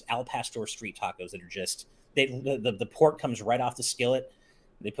do these Al Pastor street tacos that are just the pork comes right off the skillet.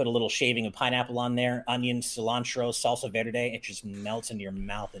 They put a little shaving of pineapple on there, onion, cilantro, salsa verde. It just melts into your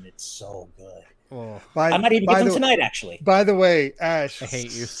mouth, and it's so good. Oh. I might even get them tonight, actually. By the way, Ash, I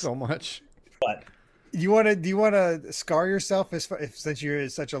hate you so much. But do you want to scar yourself since you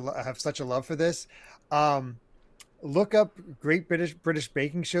have such a love for this? Look up Great British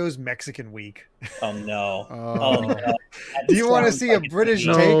Baking Show's Mexican Week. Oh no! Oh no! Do you want to see a British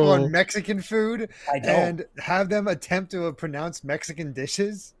take on Mexican food? I don't. And have them attempt to pronounce Mexican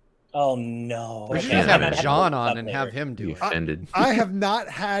dishes? Oh no! We should just have John on and have him do it. I have not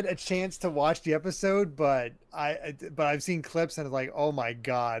had a chance to watch the episode, but I've seen clips and it's like, oh my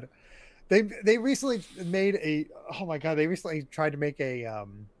god, they recently made they recently tried to make a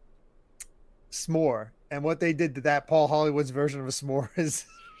s'more. And what they did to that Paul Hollywood's version of a s'more is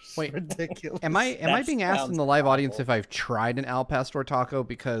ridiculous. Am I being asked in the live audience if I've tried an al pastor taco?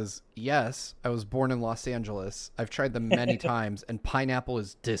 Because yes, I was born in Los Angeles. I've tried them many times, and pineapple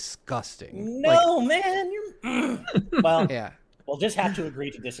is disgusting. No, man. Well, yeah. We'll just have to agree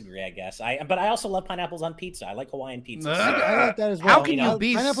to disagree, I guess. But I also love pineapples on pizza. I like Hawaiian pizza. I like that as well. How can you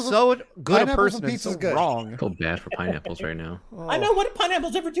be so good a person and so wrong? I feel bad for pineapples right now. Oh. I know. What did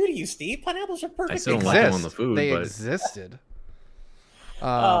pineapples ever do to you, Steve? Pineapples are perfect. I still don't like them on the food. They but... existed.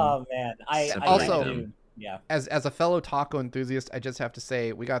 Oh man! I also, yeah. As a fellow taco enthusiast, I just have to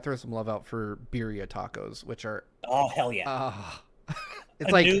say we gotta throw some love out for birria tacos, which are hell yeah!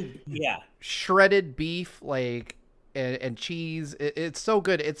 It's shredded beef and cheese. It's so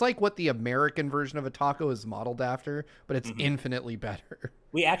good. It's like what the American version of a taco is modeled after, but it's infinitely better.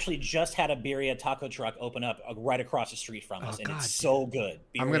 We actually just had a birria taco truck open up right across the street from us, and it's so good.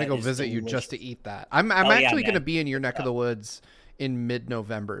 I'm going to go visit you just to eat that. I'm actually going to be in your neck of the woods in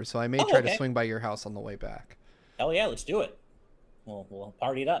mid-November, so I may try to swing by your house on the way back. Hell yeah, let's do it. We'll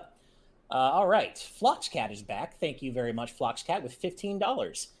party it up. All right, Floxcat is back. Thank you very much, Floxcat, with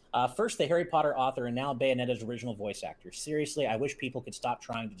 $15. First, the Harry Potter author and now Bayonetta's original voice actor. Seriously, I wish people could stop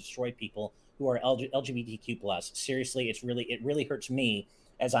trying to destroy people who are LGBTQ+. Seriously, it really hurts me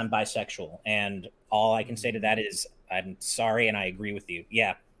as I'm bisexual. And all I can say to that is I'm sorry, and I agree with you.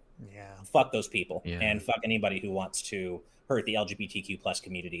 Yeah. Fuck those people, and fuck anybody who wants to hurt the LGBTQ+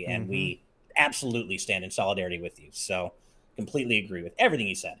 community. And we absolutely stand in solidarity with you. So completely agree with everything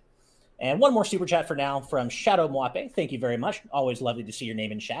you said. And one more super chat for now from Shadow Mwape. Thank you very much. Always lovely to see your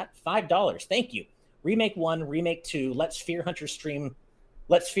name in chat. $5. Thank you. Remake 1, Remake 2. Let's Fear Hunter stream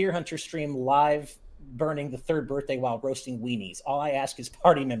live burning the third birthday while roasting weenies. All I ask is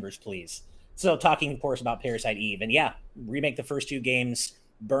party members, please. So talking, of course, about Parasite Eve. And yeah, remake the first 2 games,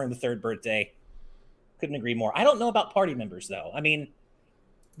 burn the third birthday. Couldn't agree more. I don't know about party members, though. I mean,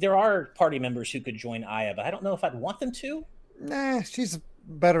 there are party members who could join Aya, but I don't know if I'd want them to. Nah, she's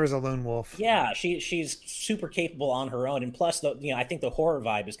better as a lone wolf. Yeah, she's super capable on her own, and plus, I think the horror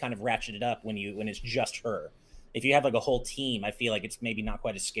vibe is kind of ratcheted up when it's just her. If you have like a whole team, I feel like it's maybe not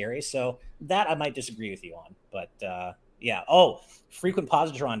quite as scary. So that I might disagree with you on, but yeah. Oh, frequent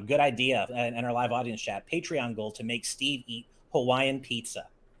positron, good idea. And our live audience chat, Patreon goal to make Steve eat Hawaiian pizza.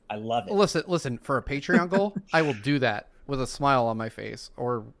 I love it. Listen. For a Patreon goal, I will do that with a smile on my face,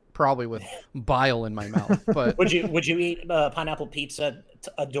 or probably with bile in my mouth. But would you eat pineapple pizza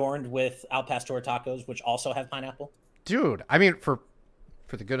adorned with al pastor tacos, which also have pineapple? Dude, I mean, for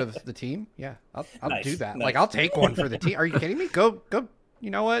the good of the team, yeah, I'll do that. Nice. Like, I'll take one for the team. Are you kidding me? Go. You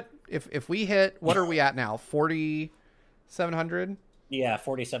know what? If we hit, what are we at now? 4,700? Yeah,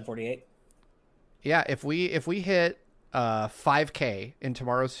 47, 48. Yeah, if we hit 5K in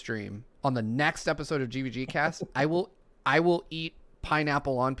tomorrow's stream on the next episode of GVGCast, I will eat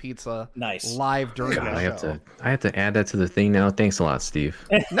pineapple on pizza live during the show. I have to add that to the thing now. Thanks a lot, Steve.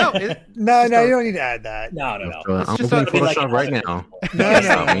 No, you don't need to add that. No. I'm opening Photoshop right now. No.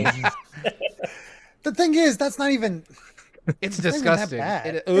 The thing is, that's not even. It's disgusting.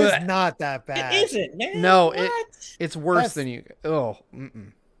 It's not that bad. It isn't, man. No, it's worse than you. Oh,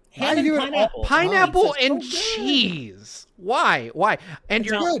 ham and pineapple and cheese. Why? And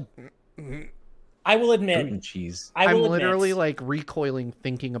you're good. I will admit, and cheese. I'm literally like recoiling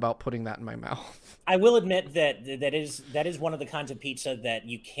thinking about putting that in my mouth. I will admit that is one of the kinds of pizza that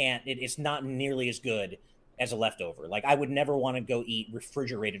you can't. It's not nearly as good as a leftover. Like, I would never want to go eat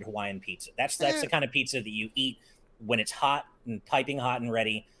refrigerated Hawaiian pizza. That's the kind of pizza that you eat when it's hot and piping hot and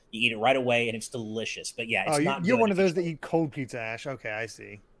ready. You eat it right away and it's delicious. But yeah, it's not. You're one of those that eat cold pizza, Ash. Okay, I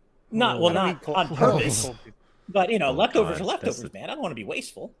see. Not on purpose. But leftovers are leftovers, man. I don't want to be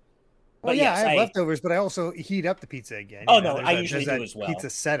wasteful. Well, yeah, yes, I have leftovers, but I also heat up the pizza again. Oh, no, I usually do as well. Pizza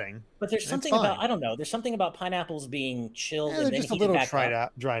setting. But there's something about, I don't know, there's something about pineapples being chilled and then just a little dried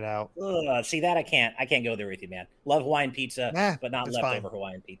out. Ugh, see, that I can't go there with you, man. Love Hawaiian pizza, but not leftover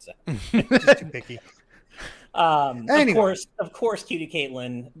Hawaiian pizza. Just too picky. Anyway. Of course, Cutie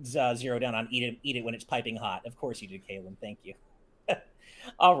Caitlin zero down on eat it when it's piping hot. Of course you did, Caitlin. Thank you.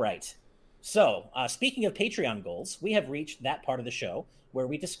 All right. So, speaking of Patreon goals, we have reached that part of the show where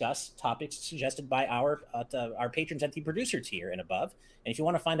we discuss topics suggested by our patrons at the producer tier and above. And if you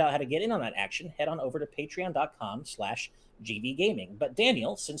want to find out how to get in on that action, head on over to patreon.com/GVGaming. But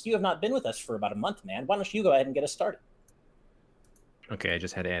Daniel, since you have not been with us for about a month, man, why don't you go ahead and get us started? Okay, I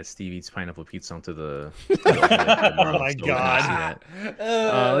just had to add Steve Eats Pineapple Pizza onto the... Oh my God.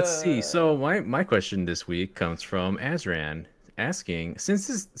 Let's see. So my question this week comes from Azran, asking, since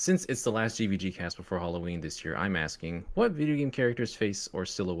it's the last GVG cast before Halloween this year, I'm asking, what video game character's face or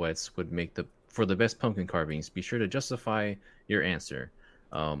silhouettes would make for the best pumpkin carvings? Be sure to justify your answer.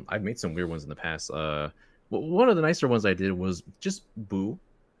 I've made some weird ones in the past. One of the nicer ones I did was just Boo.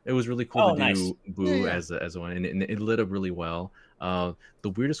 It was really cool to do Boo as one, and it lit up really well. The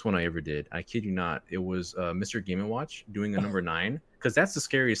weirdest one I ever did, I kid you not, it was Mr. Game & Watch doing a number 9, because that's the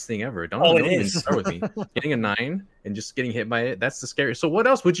scariest thing ever. Don't even start with me. Getting a 9 and just getting hit by it, that's the scariest. So what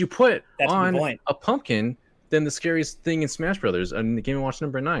else would you put on a pumpkin than the scariest thing in Smash Brothers and the Game & Watch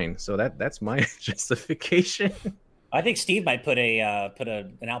number 9? So that's my justification. I think Steve might put an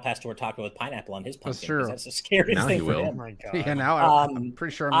Al Pastor taco with pineapple on his pumpkin. That's true. That's the scariest thing for him. Oh my God. Yeah, now I'm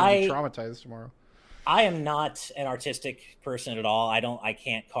pretty sure I'm going to be traumatized tomorrow. I am not an artistic person at all. I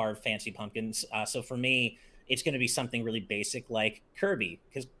can't carve fancy pumpkins. So for me, it's going to be something really basic like Kirby,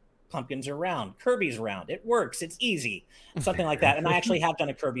 because pumpkins are round. Kirby's round. It works. It's easy. Something like that. And I actually have done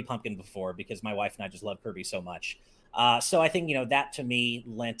a Kirby pumpkin before because my wife and I just love Kirby so much. So I think, that to me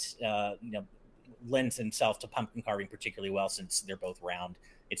lends himself to pumpkin carving particularly well, since they're both round.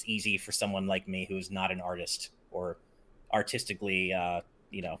 It's easy for someone like me who's not an artist or artistically,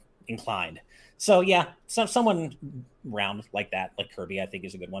 inclined. So yeah, someone round like that, like Kirby, I think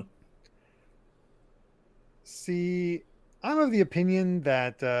is a good one. See, I'm of the opinion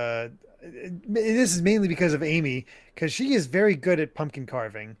that this is mainly because of Amy, because she is very good at pumpkin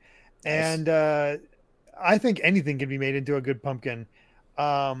carving. Nice. And I think anything can be made into a good pumpkin.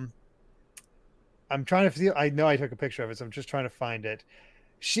 I'm trying to feel. I know I took a picture of it, so I'm just trying to find it.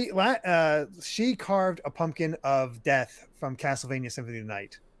 She carved a pumpkin of death from Castlevania Symphony of the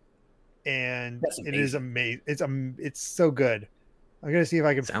Night, and it is amazing. It's so good. I'm gonna see if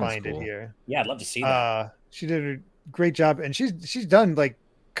I can find it here. Yeah, I'd love to see that. She did a great job, and she's done like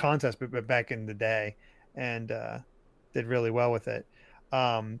contests but back in the day, and did really well with it.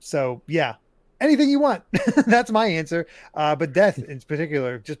 So yeah. Anything you want. That's my answer. But death in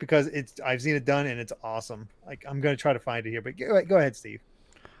particular, just because I've seen it done and it's awesome. Like, I'm going to try to find it here, but go ahead, Steve.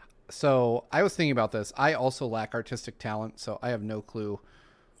 So I was thinking about this. I also lack artistic talent, so I have no clue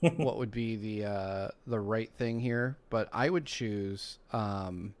what would be the right thing here. But I would choose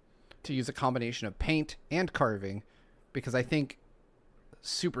to use a combination of paint and carving, because I think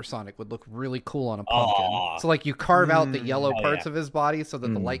Supersonic would look really cool on a pumpkin. So like you carve out the yellow parts of his body so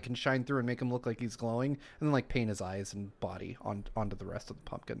that the light can shine through and make him look like he's glowing, and then like paint his eyes and body onto the rest of the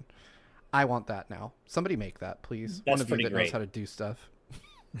pumpkin. I want that now. Somebody make that, please. That's one of you that knows how to do stuff.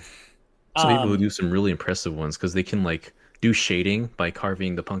 Some people who do some really impressive ones, because they can like do shading by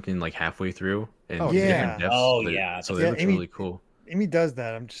carving the pumpkin like halfway through and different depths. So they look really cool. Amy does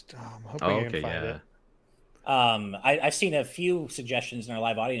that. I'm hoping I can find it. I've seen a few suggestions in our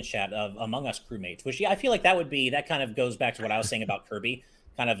live audience chat of Among Us crewmates, which I feel like that kind of goes back to what I was saying about Kirby.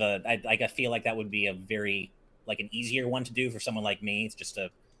 I feel like that would be a very an easier one to do for someone like me. It's just a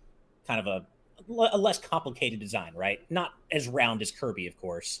kind of a less complicated design, right? Not as round as Kirby, of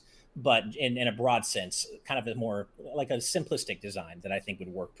course, but in a broad sense, kind of a more like a simplistic design that I think would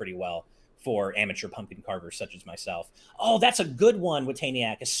work pretty well for amateur pumpkin carvers such as myself. Oh, that's a good one,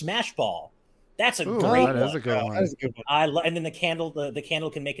 Wataniac, a smash ball. That's a great one. That is a good one. And then the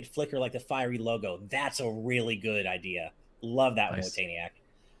candle can make it flicker like the fiery logo. That's a really good idea. Love that one, Wataniac.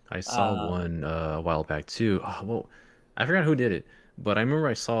 I saw one a while back too. Well, I forgot who did it, but I remember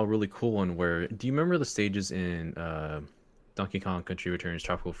I saw a really cool one where, do you remember the stages in Donkey Kong Country Returns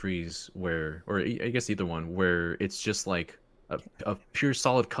Tropical Freeze or I guess either one, where it's just like a pure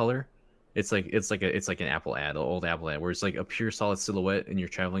solid color? It's like an Apple ad, an old Apple ad, where it's like a pure solid silhouette, and you're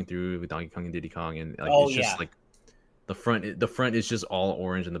traveling through with Donkey Kong and Diddy Kong, and just like the front is just all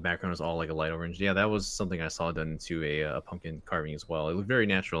orange, and the background is all like a light orange. Yeah, that was something I saw done to a pumpkin carving as well. It looked very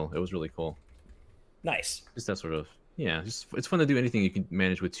natural. It was really cool. Nice. Just that sort of Yeah, just it's fun to do anything you can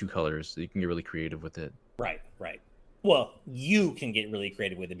manage with 2 colors. You can get really creative with it. Right, right. Well, you can get really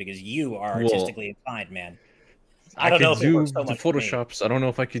creative with it because you are artistically inclined, man. I don't know if it works so the much for me. Photoshops. I don't know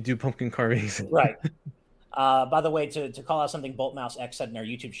if I could do pumpkin carvings. Right. By the way, to call out something Boltmouse X said in our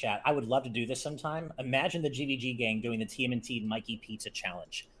YouTube chat, I would love to do this sometime. Imagine the GVG gang doing the TMNT Mikey Pizza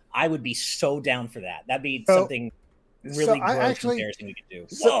Challenge. I would be so down for that. That'd be something really gross and embarrassing we could do.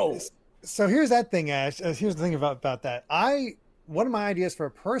 So here's that thing, Ash. Here's the thing about that. One of my ideas for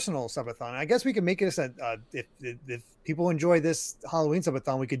a personal subathon, I guess we could make it if people enjoy this Halloween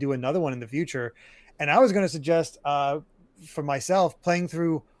subathon, we could do another one in the future. And I was going to suggest for myself playing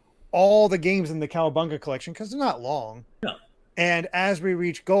through all the games in the Cowabunga collection because they're not long. No. And as we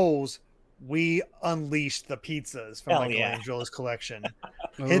reach goals, we unleash the pizzas from Michelangelo's collection.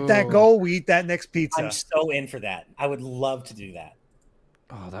 Hit that goal, we eat that next pizza. I'm so in for that. I would love to do that.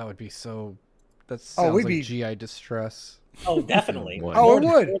 Oh, that would be so. That sounds like GI distress. Oh, definitely. It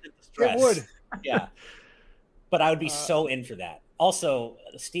would. Yeah. But I would be so in for that. Also,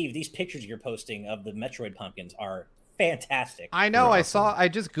 Steve, these pictures you're posting of the Metroid pumpkins are fantastic. I know. I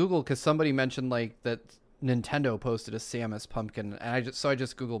just Googled because somebody mentioned like that Nintendo posted a Samus pumpkin, and I just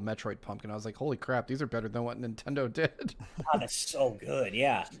Googled Metroid pumpkin. I was like, holy crap, these are better than what Nintendo did. Oh, that's so good.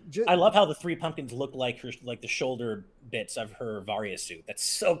 Yeah. I love how the 3 pumpkins look like her, like the shoulder bits of her Varia suit. That's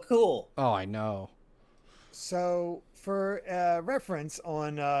so cool. Oh, I know. So for reference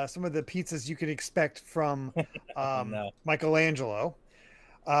on some of the pizzas you could expect from Michelangelo,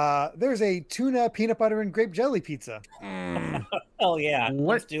 there's a tuna peanut butter and grape jelly pizza. Hell yeah.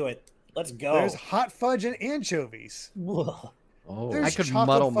 Let's do it. Let's go. There's hot fudge and anchovies. There's I could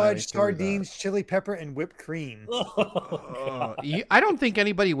chocolate fudge, sardines, chili pepper, and whipped cream. I don't think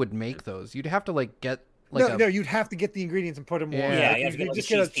anybody would make those. You'd have to like get no, you'd have to get the ingredients and put them on. Yeah, you just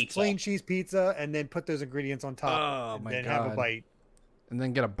get a plain cheese pizza and then put those ingredients on top and then have a bite. And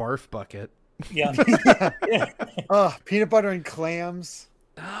then get a barf bucket. Yeah. Peanut butter and clams.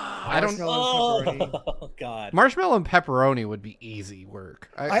 I don't know. Oh God. Marshmallow and pepperoni would be easy work.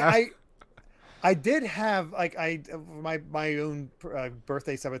 I did have my own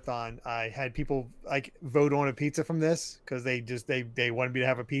birthday subathon. I had people like vote on a pizza from this because they wanted me to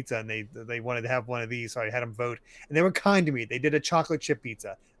have a pizza and they wanted to have one of these, so I had them vote, and they were kind to me. They did a chocolate chip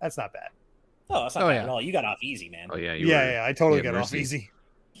pizza. That's not bad. Oh, that's not bad at all. You got off easy, man. Oh yeah, I totally got off easy.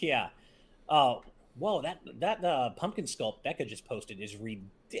 Yeah. Whoa, that pumpkin sculpt Becca just posted is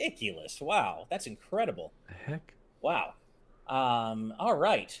ridiculous. Wow, that's incredible. The heck? Wow. All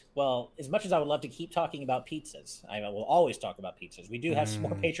right. Well, as much as I would love to keep talking about pizzas, I will always talk about pizzas. We do have some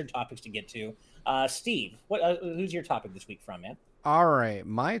more patron topics to get to. Steve, who's your topic this week from, man? All right.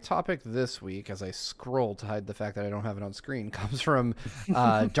 My topic this week, as I scroll to hide the fact that I don't have it on screen, comes from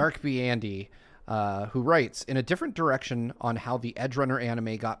Darkby Andy, who writes, in a different direction on how the Edgerunner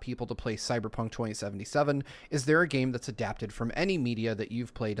anime got people to play Cyberpunk 2077, is there a game that's adapted from any media that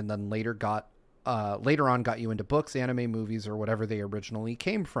you've played and then later on got you into books, anime, movies, or whatever they originally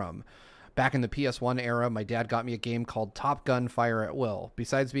came from? Back in the PS1 era, my dad got me a game called Top Gun: Fire at Will.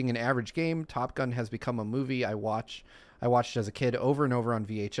 Besides being an average game, Top Gun has become a movie I watched as a kid over and over on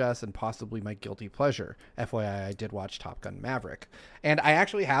VHS, and possibly my guilty pleasure. FYI, I did watch Top Gun Maverick. And I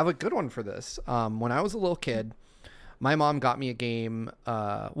actually have a good one for this. When I was a little kid, my mom got me a game,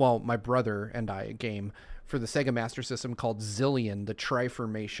 my brother and I, a game for the Sega Master System called Zillion, the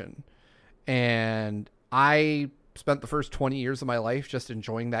Triformation. And I spent the first 20 years of my life just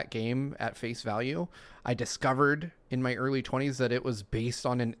enjoying that game at face value. I discovered in my early 20s that it was based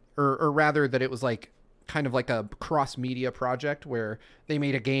on or rather that it was like kind of like a cross media project where they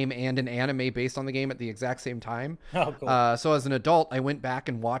made a game and an anime based on the game at the exact same time. Oh, cool. So as an adult, I went back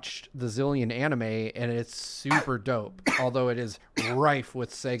and watched the Zillion anime, and it's super dope, although it is rife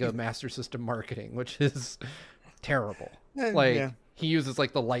with Sega Master System marketing, which is terrible. He uses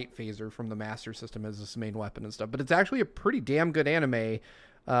like the light phaser from the Master System as his main weapon and stuff, but it's actually a pretty damn good anime,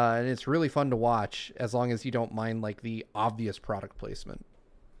 and it's really fun to watch as long as you don't mind like the obvious product placement.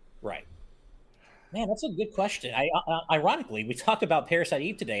 Right. Man, that's a good question. Ironically, we talked about Parasite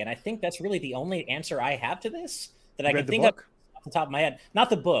Eve today, and I think that's really the only answer I have to this that I can think of off the top of my head. Not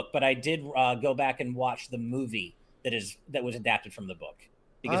the book, but I did go back and watch the movie that was adapted from the book,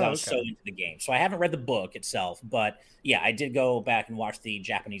 because I was so into the game. So I haven't read the book itself, but yeah, I did go back and watch the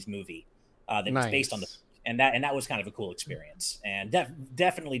Japanese movie that was based on the, and that was kind of a cool experience, and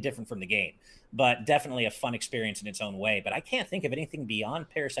definitely different from the game, but definitely a fun experience in its own way. But I can't think of anything beyond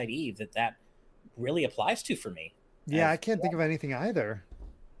Parasite Eve that really applies to for me. Yeah, I can't think of anything either.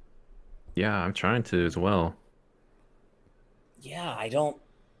 Yeah, I'm trying to as well. Yeah, I don't.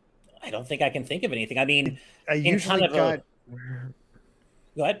 I don't think I can think of anything. I mean, I usually got.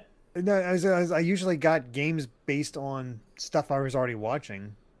 Go ahead. No, I usually got games based on stuff I was already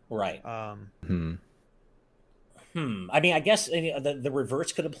watching. Right. I mean, I guess the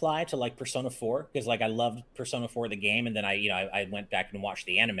reverse could apply to like Persona 4, because like I loved Persona 4 the game, and then I went back and watched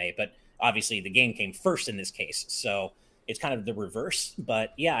the anime, but obviously the game came first in this case, so it's kind of the reverse.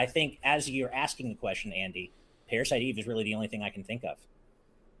 But yeah, I think as you're asking the question, Andy, Parasite Eve is really the only thing I can think of.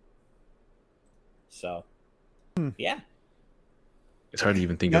 So yeah. It's hard to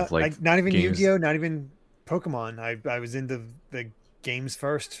even think of like not even games. Yu-Gi-Oh, not even Pokemon. I was into the games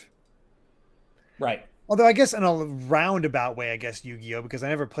first. Right. Although I guess in a roundabout way, I guess Yu-Gi-Oh, because I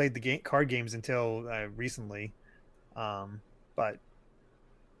never played the card games until recently. But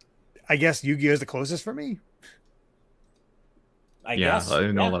I guess Yu-Gi-Oh is the closest for me. I know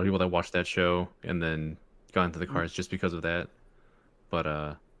a lot of people that watched that show and then got into the cards just because of that. But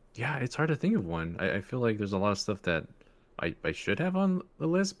yeah, it's hard to think of one. I feel like there's a lot of stuff that I should have on the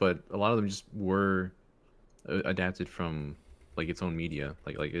list, but a lot of them just were adapted from like its own media.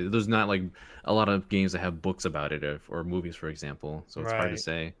 Like there's not like a lot of games that have books about it or movies, for example. So it's hard to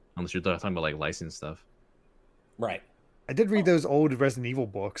say unless you're talking about like licensed stuff. Right. I did read those old Resident Evil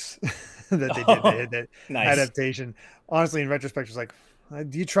books that they did. They had that adaptation. Honestly, in retrospect, it's like,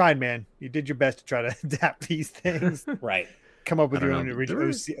 you tried, man. You did your best to try to adapt these things. Right. Come up with your own original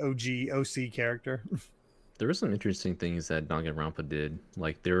OC character. There were some interesting things that Danganronpa did.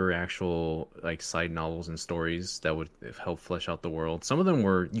 Like there were actual like side novels and stories that would help flesh out the world. Some of them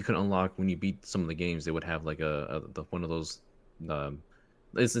were you could unlock when you beat some of the games. They would have like one of those.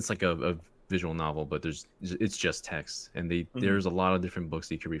 It's like a visual novel, but it's just text, and there's a lot of different books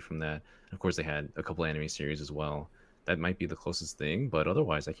that you could read from that. Of course, they had a couple anime series as well. That might be the closest thing, but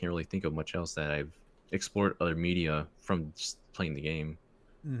otherwise, I can't really think of much else that I've explored other media from just playing the game.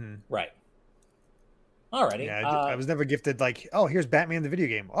 Right. Alrighty. Yeah, I was never gifted like, oh, here's Batman the video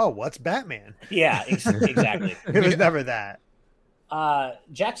game. Oh, what's Batman? Yeah, exactly. It was never that.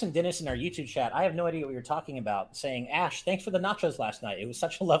 Jackson Dennis in our YouTube chat, I have no idea what you're talking about, saying, Ash, thanks for the nachos last night. It was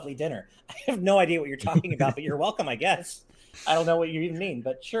such a lovely dinner. I have no idea what you're talking about, but you're welcome, I guess. I don't know what you even mean,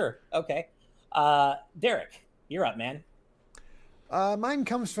 but sure. Okay. Derek, you're up, man. Mine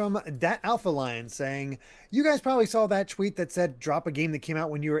comes from Dat Alpha Lion saying, you guys probably saw that tweet that said drop a game that came out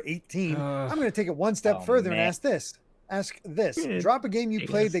when you were 18. I'm going to take it one step further and ask this. Drop a game you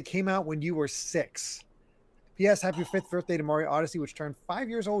played that came out when you were 6. P.S. Happy 5th birthday to Mario Odyssey, which turned 5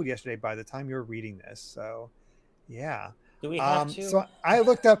 years old yesterday by the time you're reading this. So, yeah. Do we have to? So I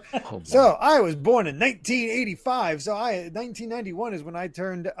looked up. So I was born in 1985. So 1991 is when I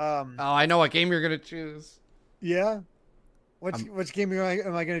turned. I know what game you're going to choose. Yeah. Which game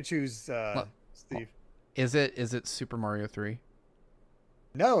am I going to choose, Steve? Is it Super Mario 3?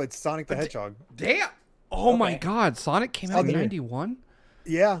 No, it's Sonic the Hedgehog. Damn! Oh my God, Sonic came out in 91?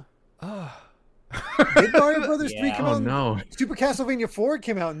 Yeah. Did Mario Brothers 3 come out? No. Super Castlevania 4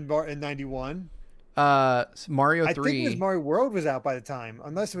 came out in 91. Mario 3. I think it was Mario World was out by the time,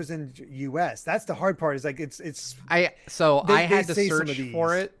 unless it was in US. That's the hard part. Is like I had to search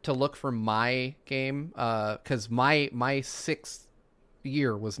for it to look for my game because my 6th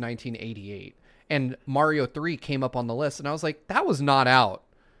year was 1988, and Mario 3 came up on the list, and I was like, that was not out.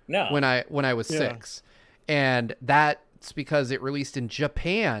 No. When I was 6, and that's because it released in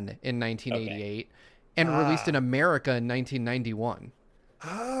Japan in 1988 and released in America in 1991.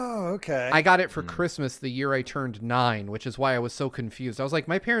 Oh, okay. I got it for Christmas the year I turned 9, which is why I was so confused. I was like,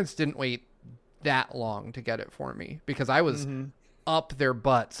 my parents didn't wait that long to get it for me because I was up their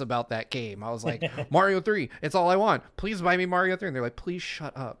butts about that game. I was like, Mario 3, it's all I want. Please buy me Mario 3. And they're like, please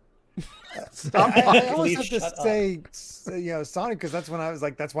shut up. I always have to say, Sonic, because that's when I was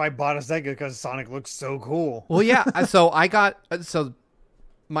like, that's why I bought a Sega, because Sonic looks so cool. Well, yeah. So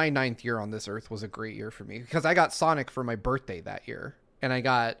my 9th year on this earth was a great year for me because I got Sonic for my birthday that year. And I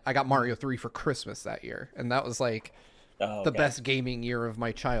got Mario 3 for Christmas that year. And that was like the best gaming year of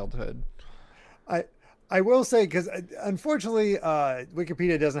my childhood. I will say, because unfortunately,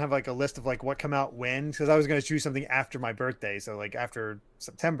 Wikipedia doesn't have like a list of like what come out when, because I was going to choose something after my birthday. So like after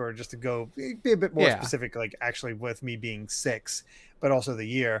September, just to be a bit more specific, like actually with me being 6, but also the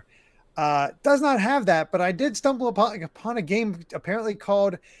year. Does not have that, but I did stumble upon a game apparently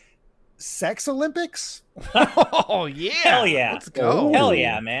called Sex Olympics. Oh yeah. Hell yeah. Let's go. Hell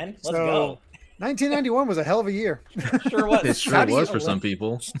yeah, man. Let's go. 1991 was a hell of a year. Sure was. It sure was for some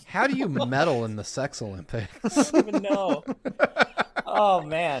people. How do you medal in the Sex Olympics? I don't even know. Oh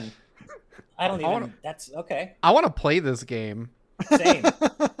man. That's okay. I want to play this game. Same.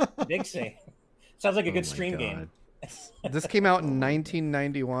 Big same. Sounds like a good stream game. This came out in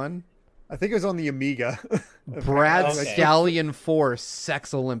 1991. I think it was on the Amiga. Brad Stallion 4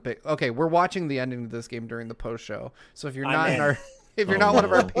 Sex Olympic. Okay, we're watching the ending of this game during the post show. So if you're not one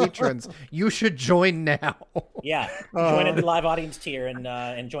of our patrons, you should join now. Yeah, join in the live audience tier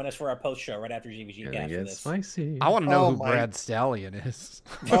and join us for our post show right after GVGcast. Spicy. I want to know who Brad Stallion is.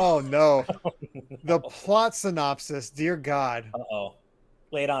 Oh no, the plot synopsis. Dear God. Uh-oh,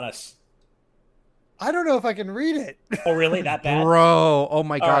 lay it on us. I don't know if I can read it. Oh, really? That bad? Bro, oh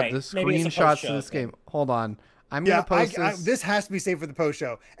my God, right. the screenshots of this game. Hold on. I'm going to post this. This has to be saved for the post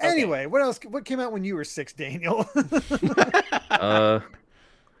show. Anyway, what came out when you were 6, Daniel? A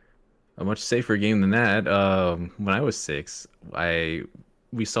much safer game than that. When I was 6,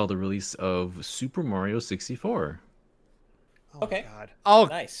 we saw the release of Super Mario 64. Okay. God. Oh,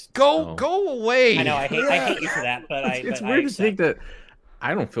 nice. Go away. I know. I hate you for that, but it's weird to think that.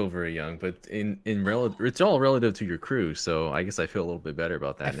 I don't feel very young, but it's all relative to your crew, so I guess I feel a little bit better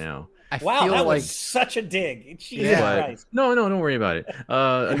about that now. Wow, that was such a dig. Jesus Christ. No, don't worry about it.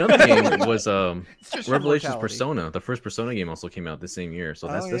 Another game was Revelations Persona. The first Persona game also came out the same year, so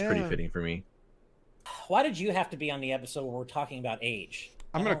that's pretty fitting for me. Why did you have to be on the episode where we're talking about age?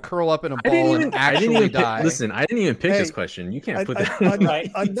 I'm going to curl up in a ball and actually die. Listen, I didn't even pick this question. You can't put that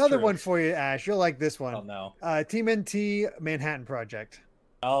right. Another one for you, Ash. You'll like this one. Oh, no. Team NT Manhattan Project.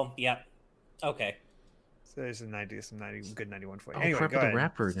 Oh, yep. Okay. So there's some good 91 for you. Oh, anyway, go ahead. The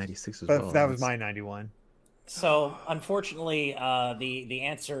Rapper 96 as but well. That was my 91. So, unfortunately, the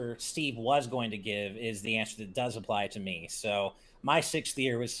answer Steve was going to give is the answer that does apply to me. So, my 6th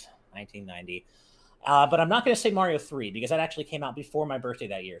year was 1990. But I'm not going to say Mario 3 because that actually came out before my birthday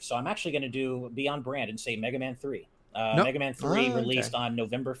that year. So I'm actually going to do be on brand and say Mega Man 3. Mega Man 3 released on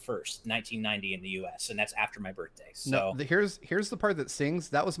November 1st, 1990 in the US, and that's after my birthday. So here's the part that sings.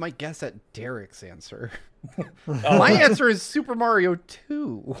 That was my guess at Derek's answer. My answer is Super Mario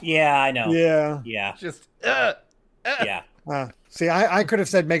 2. Yeah, I know. Yeah. Just yeah. See, I could have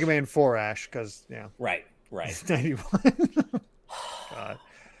said Mega Man 4, Ash, because Right. 91. God.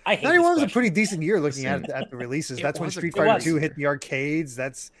 91 was a pretty decent year looking at the releases. That's when Street Fighter 2 hit the arcades.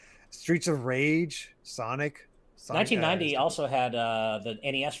 That's Streets of Rage, Sonic 1990 also had the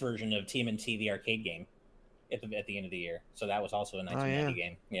NES version of TMNT, the arcade game, at the end of the year. So that was also a 1990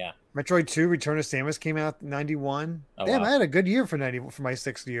 game. Yeah. Metroid 2: Return of Samus came out in 91. Oh, Damn, wow. I had a good year for my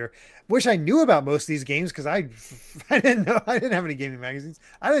 6th year. Wish I knew about most of these games because I didn't know. I didn't have any gaming magazines.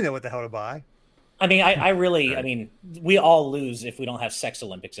 I didn't know what the hell to buy. I mean, we all lose if we don't have Sex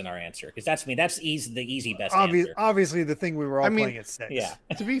Olympics in our answer because that's the easy best answer. Obviously, the thing we were all playing at 6. Yeah.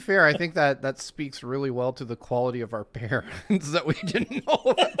 To be fair, I think that speaks really well to the quality of our parents that we didn't know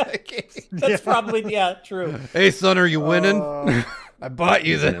about that game. That's probably true. Hey, son, are you winning? I bought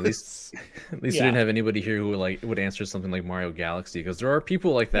you this. At least you didn't have anybody here who would answer something like Mario Galaxy because there are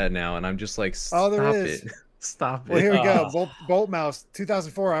people like that now, and I'm just like, stop it. Stop it. Well, here we go. Bolt Mouse,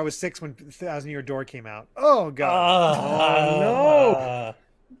 2004. I was 6 when 1000-Year Door came out. Oh, God. No.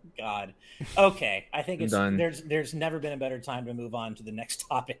 God. Okay. I think done. There's never been a better time to move on to the next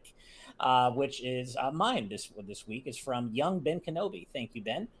topic, which is mine this week. Is from Young Ben Kenobi. Thank you,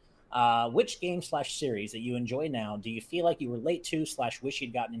 Ben. Which game/series that you enjoy now do you feel like you were late to / wish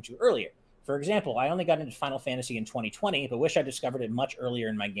you'd gotten into earlier? For example, I only got into Final Fantasy in 2020, but wish I discovered it much earlier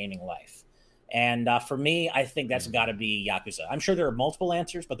in my gaming life. And for me, I think that's got to be Yakuza. I'm sure there are multiple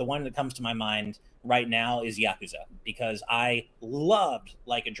answers, but the one that comes to my mind right now is Yakuza because I loved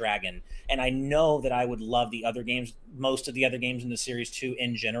Like a Dragon, and I know that I would love the other games, most of the other games in the series too,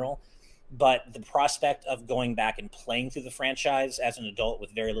 in general. But the prospect of going back and playing through the franchise as an adult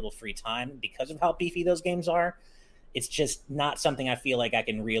with very little free time because of how beefy those games are, it's just not something I feel like I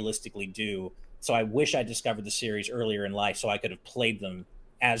can realistically do. So I wish I discovered the series earlier in life so I could have played them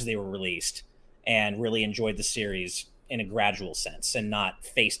as they were released and really enjoyed the series in a gradual sense and not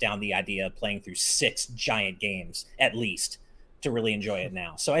face down the idea of playing through 6 giant games at least to really enjoy it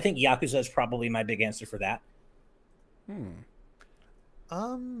now. So I think Yakuza is probably my big answer for that.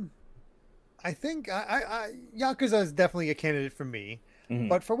 I think Yakuza is definitely a candidate for me,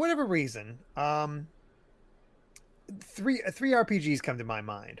 but for whatever reason, three RPGs come to my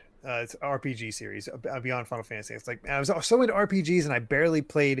mind. It's RPG series beyond Final Fantasy. It's like I was so into RPGs and I barely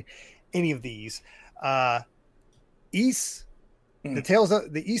played any of these. Ys,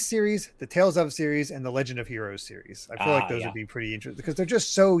 the Ys series, the Tales of series, and the Legend of Heroes series. I feel like those would be pretty interesting because they're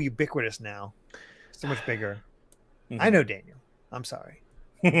just so ubiquitous now. So much bigger. I know, Daniel. I'm sorry.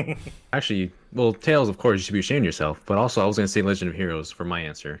 Actually, well, Tales, of course, you should be ashamed of yourself. But also, I was going to say Legend of Heroes for my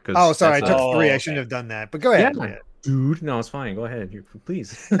answer. Oh, sorry, I took 3. I shouldn't have done that. But go ahead. Yeah. Dude, no, it's fine. Go ahead,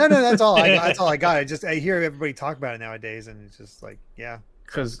 please. No, that's all. That's all I got. I hear everybody talk about it nowadays, and it's just like, yeah,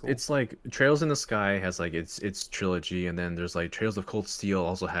 Because cool. it's like Trails in the Sky has like its trilogy, and then there's like Trails of Cold Steel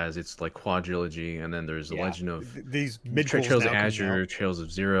also has its like quadrilogy, and then there's the Legend of these Trails of Azure, Trails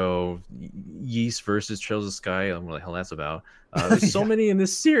of Zero, Yeast versus Trails of Sky. I don't know what the hell that's about. There's so many in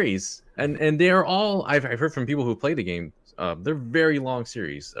this series, and they are all I've heard from people who play the game. They're very long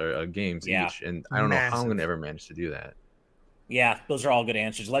series games each, and I don't know how I'm gonna ever manage to do that. Yeah, those are all good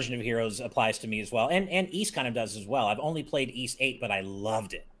answers. Legend of Heroes applies to me as well. And East kind of does as well. I've only played East 8, but I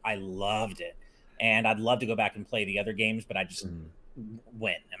loved it. And I'd love to go back and play the other games, but I just,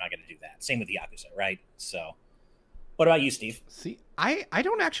 when am I going to do that? Same with Yakuza, right? So, what about you, Steve? See, I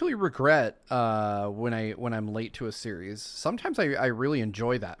don't actually regret when I'm late to a series. Sometimes I really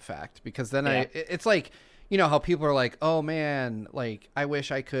enjoy that fact, because then it's like, you know how people are like, oh man, like I wish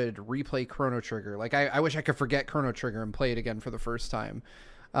I could replay Chrono Trigger. Like I wish I could forget Chrono Trigger and play it again for the first time.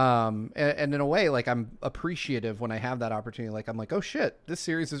 And in a way, like I'm appreciative when I have that opportunity. Like I'm like, oh shit, this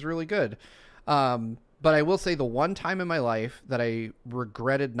series is really good. But I will say the one time in my life that I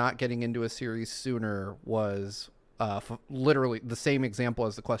regretted not getting into a series sooner was literally the same example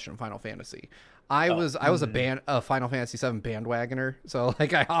as the question of Final Fantasy. I was a Final Fantasy VII bandwagoner, so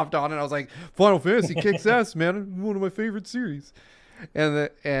like I hopped on and I was like, Final Fantasy kicks ass, man! One of my favorite series,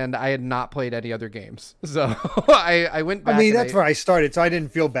 and I had not played any other games, so I went back. I mean, that's where I started, so I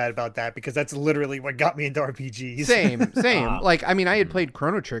didn't feel bad about that, because that's literally what got me into RPGs. Same. Like, I mean, I had played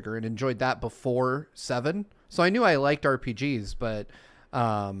Chrono Trigger and enjoyed that before 7, so I knew I liked RPGs, but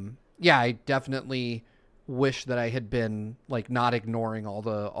yeah, I definitely wish that I had been like not ignoring all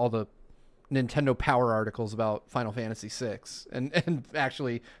the Nintendo Power articles about Final Fantasy VI and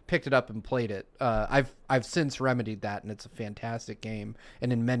actually picked it up and played it. I've since remedied that, and it's a fantastic game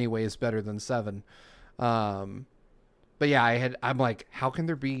and in many ways better than 7. But yeah, I'm like, how can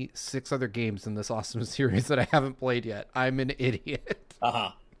there be 6 other games in this awesome series that I haven't played yet? I'm an idiot.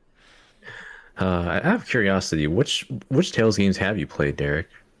 I have curiosity. Which Tales games have you played, Derek?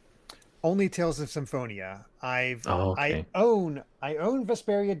 Only Tales of Symphonia. I own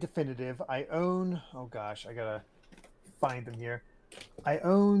Vesperia Definitive. I own, oh gosh, I gotta find them here. I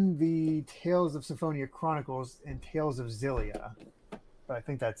own the Tales of Symphonia Chronicles and Tales of Xillia, but I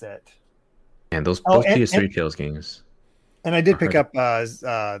think that's it. And those PS3 Tales games. And I did pick up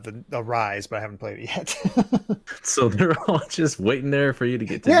the Rise, but I haven't played it yet. So they're all just waiting there for you to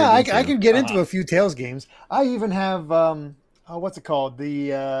get to. Yeah, I can get into a few Tales games. I even have what's it called?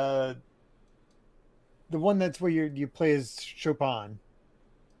 The one that's where you play as Chopin.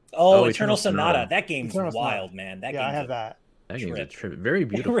 Oh, Eternal Sonata. That game's wild, man. That game. I have that. That game's a trip. Very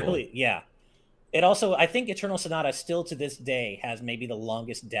beautiful. Really, yeah. It also, I think Eternal Sonata still to this day has maybe the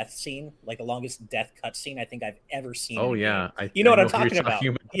longest death scene, like the longest death cut scene I think I've ever seen. Oh yeah, you know what I'm talking about?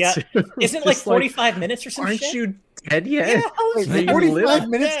 Yeah, isn't it like 45 minutes or something? Aren't you dead yet? Yeah, 45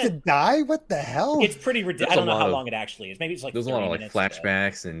 minutes to die? What the hell? It's pretty ridiculous. I don't know how long it actually is. Maybe it's like there's a lot of like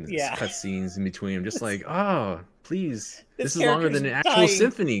flashbacks and cut scenes in between. I'm just like, oh, please, this is longer than an actual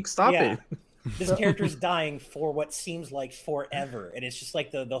symphony. Stop it. This character's dying for what seems like forever, and it's just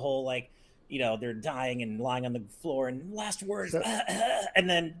like the whole like. You know, they're dying and lying on the floor and last words, and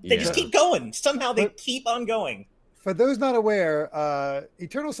then they just keep going. Somehow they keep on going. For those not aware,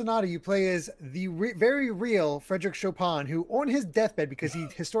 Eternal Sonata, you play as the very real Frédéric Chopin, who on his deathbed, because he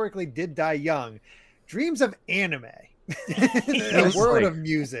historically did die young, dreams of anime, the world of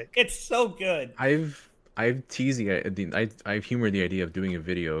music. It's so good. I've humored the idea of doing a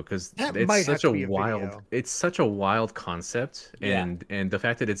video because it's such a wild concept, and the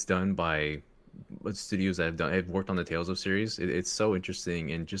fact that it's done by studios that have worked on the Tales of series, it's so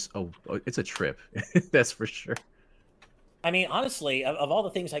interesting and just it's a trip. That's for sure. I mean, honestly, of all the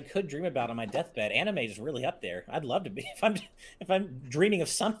things I could dream about on my deathbed, anime is really up there. I'd love to be if I'm dreaming of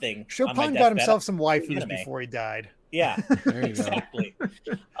something. Chopin got himself some waifus before he died. Yeah, exactly.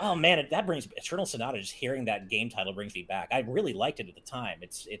 Oh man, that brings Eternal Sonata. Just hearing that game title brings me back. I really liked it at the time.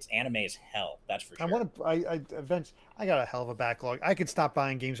 It's anime as hell. That's for sure. I got a hell of a backlog. I could stop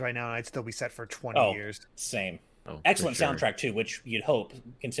buying games right now and I'd still be set for 20 years. Same. Excellent soundtrack too, which you'd hope,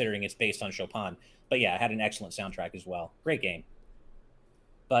 considering it's based on Chopin. But yeah, it had an excellent soundtrack as well. Great game.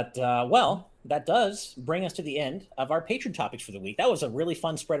 But, well, that does bring us to the end of our patron topics for the week. That was a really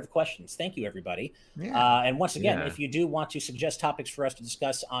fun spread of questions. Thank you, everybody. Yeah. And once again, if you do want to suggest topics for us to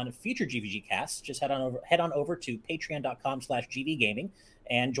discuss on future GVG casts, just head on over to patreon.com/GVgaming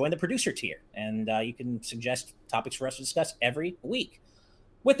and join the producer tier. And you can suggest topics for us to discuss every week.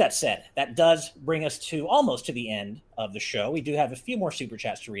 With that said, that does bring us almost to the end of the show. We do have a few more super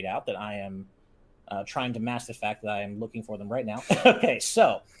chats to read out that I am trying to mask the fact that I am looking for them right now. Okay,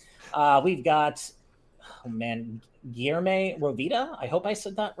 so we've got oh man, Guillermo Rovita. I hope I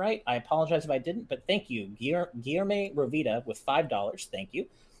said that right. I apologize if I didn't, but thank you, Guillermo Rovita, with $5. Thank you.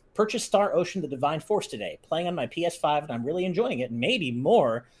 Purchased Star Ocean: The Divine Force today. Playing on my PS5, and I'm really enjoying it. Maybe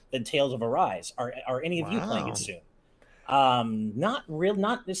more than Tales of Arise. Are any of you playing it soon? Not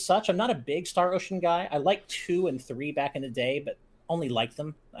as such. I'm not a big Star Ocean guy. I liked 2 and 3 back in the day, but only liked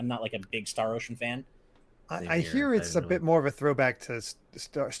them. I'm not like a big Star Ocean fan. I hear it's a bit more of a throwback to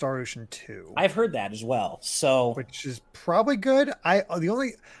Star Ocean 2. I've heard that as well. So, which is probably good. I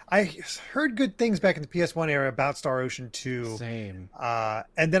heard good things back in the PS1 era about Star Ocean 2. Same.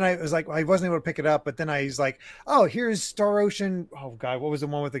 And then I was like, I wasn't able to pick it up, but then I was like, oh, here's Star Ocean. Oh god, what was the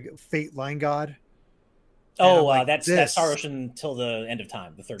one with the Fate Line God? Oh, like, that's Star Ocean till the end of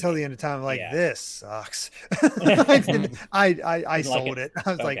time. The third. Till the end of time. I'm like, this sucks. I sold it.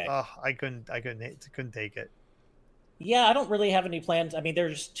 I was like, oh, I couldn't take it. Yeah, I don't really have any plans. I mean,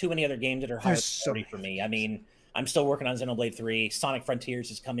 there's too many other games that are higher priority for me. I mean, I'm still working on Xenoblade 3. Sonic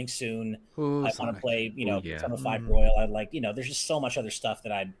Frontiers is coming soon. Ooh, I want to play, Persona 5 Royal. I like, there's just so much other stuff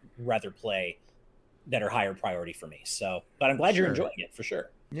that I'd rather play that are higher priority for me. So, but I'm glad you're enjoying it for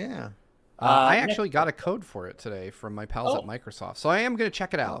sure. Yeah. I actually got a code for it today from my pals at Microsoft, so I am going to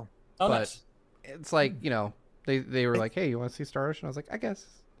check it out. Oh, but nice. It's like, they were like, hey, you want to see Star Ocean? I was like, I guess.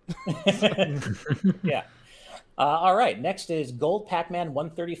 Yeah. All right. Next is Gold Pac-Man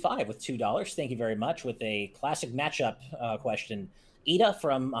 135 with $2. Thank you very much. With a classic matchup question. Ida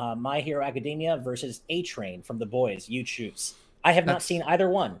from My Hero Academia versus A-Train from The Boys. You choose. I have not seen either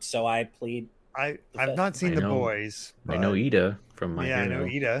one, so I plead. I've not seen The Boys. I know Ida from My Hero. I know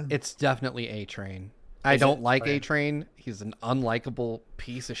Ida. It's definitely A-Train. I don't like A-Train. He's an unlikable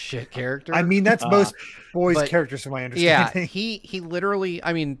piece of shit character. I mean, that's most Boys characters from my understanding. Yeah, he literally,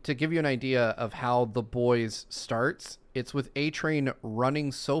 I mean, to give you an idea of how The Boys starts, it's with A-Train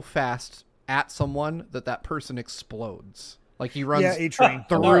running so fast at someone that person explodes. Like he runs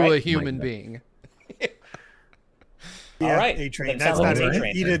through a human being. Yeah, all right. A-Train. That's not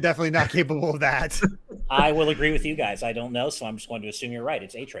A-Train. Ida definitely not capable of that. I will agree with you guys. I don't know, so I'm just going to assume you're right.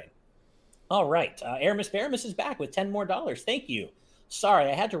 It's A-Train. All right. Aramis Baramis is back with $10 more. Thank you. Sorry,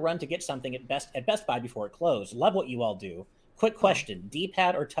 I had to run to get something at Best Buy before it closed. Love what you all do. Quick question.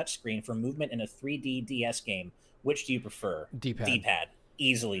 D-pad or touchscreen for movement in a 3D DS game? Which do you prefer? D-pad. D-pad.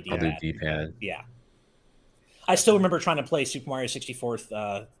 Easily D-pad. I'll do D-pad. Yeah. I still remember trying to play Super Mario 64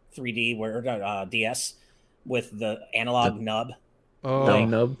 3D DS with the analog nub.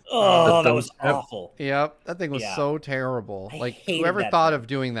 Nub. Oh, that was awful. Yep, that thing was so terrible. Like whoever thought of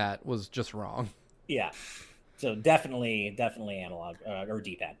doing that was just wrong. Yeah. So definitely analog or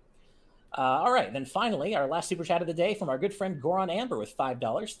D-pad. All right, then finally, our last super chat of the day from our good friend Goron Amber with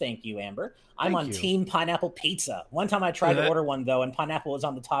 $5. Thank you, Amber. I'm on Team Pineapple Pizza. One time I tried to order one though, and pineapple was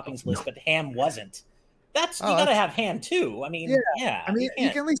on the toppings list, but ham wasn't. You gotta have ham too. I mean, yeah. I mean, you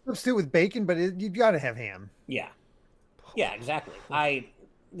can at least substitute with bacon, but you gotta have ham. Yeah. Yeah, exactly. I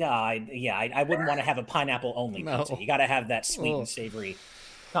wouldn't want to have a pineapple only pizza. You got to have that sweet and savory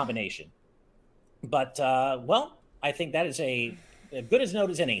combination. But I think that is a good as note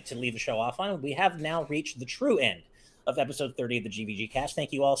as any to leave the show off on. We have now reached the true end of episode 30 of the GVGcast.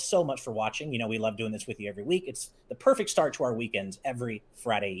 Thank you all so much for watching. We love doing this with you every week. It's the perfect start to our weekends every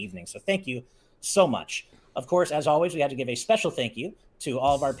Friday evening. So thank you so much. Of course, as always, we have to give a special thank you to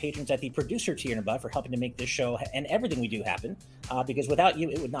all of our patrons at the producer tier and above for helping to make this show and everything we do happen, because without you,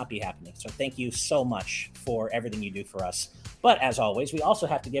 it would not be happening. So thank you so much for everything you do for us. But as always, we also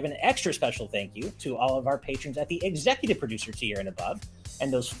have to give an extra special thank you to all of our patrons at the executive producer tier and above.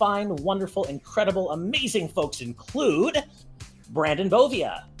 And those fine, wonderful, incredible, amazing folks include Brandon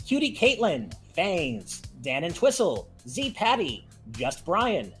Bovia, Cutie Caitlin, Fangs, Dan and Twistle, Z Patty, Just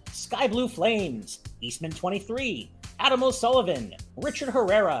Brian, Sky Blue Flames, Eastman 23, Adam O'Sullivan, Richard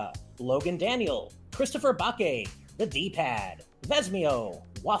Herrera, Logan Daniel, Christopher Baque, The D-Pad, Vesmio,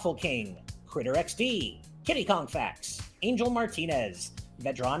 Waffle King, Critter XD, Kitty Kong Fax, Angel Martinez,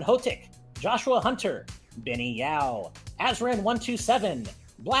 Vedron Hotik, Joshua Hunter, Benny Yao, Azran127,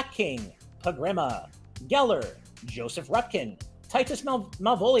 Black King, Pagrima, Geller, Joseph Rutkin, Titus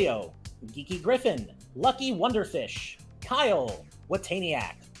Malvolio, Geeky Griffin, Lucky Wonderfish, Kyle,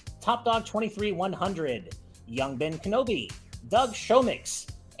 Wataniac, Top Dog 23100, Young Ben Kenobi, Doug Shomix,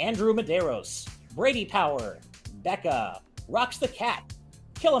 Andrew Medeiros, Brady Power, Becca, Rocks the Cat,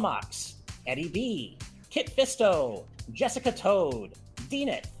 Killamox, Eddie B, Kit Fisto, Jessica Toad,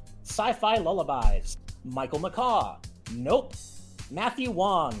 Deaneth, Sci-Fi Lullabies, Michael McCaw, Nope, Matthew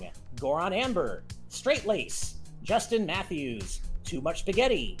Wong, Goron Amber, Straight Lace, Justin Matthews, Too Much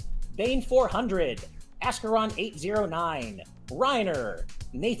Spaghetti, Bane 400, Ascaron 809, Reiner,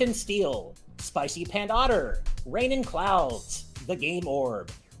 Nathan Steele, Spicy Panda Otter, Rain and Clouds, The Game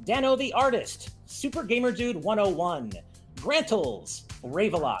Orb, Dano the Artist, Super Gamer Dude 101, Grantles,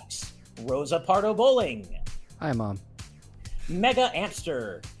 Ravelox, Rosa Pardo Bowling. Hi, Mom. Mega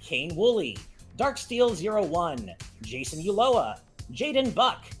Amster, Kane Woolley, Darksteel 01, Jason Uloa, Jaden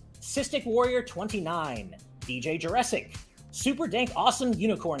Buck, Cystic Warrior 29, DJ Jurassic, Super Dank Awesome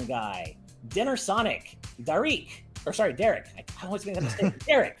Unicorn Guy, Dinner Sonic, Derek. I always make that mistake.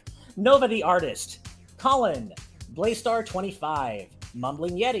 Derek, Nova the Artist, Colin, Blaystar 25,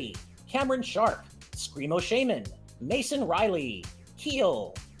 Mumbling Yeti, Cameron Sharp, Screamo Shaman, Mason Riley,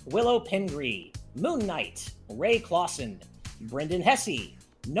 Keel, Willow Pingree, Moon Knight, Ray Clausen, Brendan Hesse,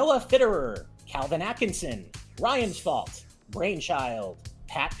 Noah Fitterer, Calvin Atkinson, Ryan's Fault, Brainchild,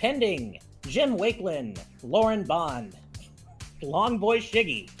 Pat Pending, Jim Wakeland, Lauren Bond, Long Boy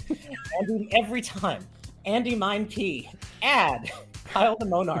Shiggy, Andy Every Time, Andy Mine P, Ad, Kyle the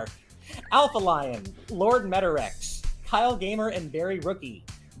Monarch, Alpha Lion, Lord Metarex, Kyle Gamer and Barry Rookie,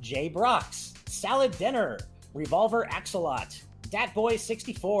 Jay Brox, Salad Dinner, Revolver Axolot,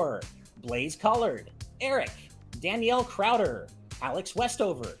 Datboy64, Blaze Collard, Eric, Danielle Crowder, Alex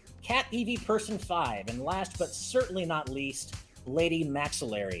Westover, Cat Evie Person 5, and last but certainly not least, Lady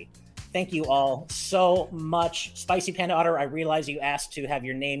Maxillary. Thank you all so much. Spicy Panda Otter, I realize you asked to have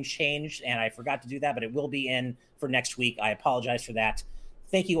your name changed, and I forgot to do that, but it will be in for next week. I apologize for that.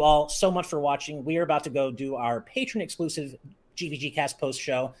 Thank you all so much for watching. We are about to go do our patron-exclusive GVGcast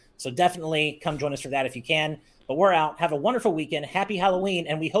post-show, so definitely come join us for that if you can. But we're out. Have a wonderful weekend. Happy Halloween,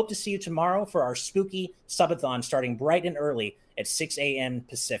 and we hope to see you tomorrow for our spooky subathon starting bright and early at 6 a.m.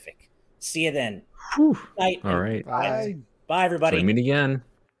 Pacific. See you then. Whew. Night. All right. Bye. Bye, everybody. So we meet again.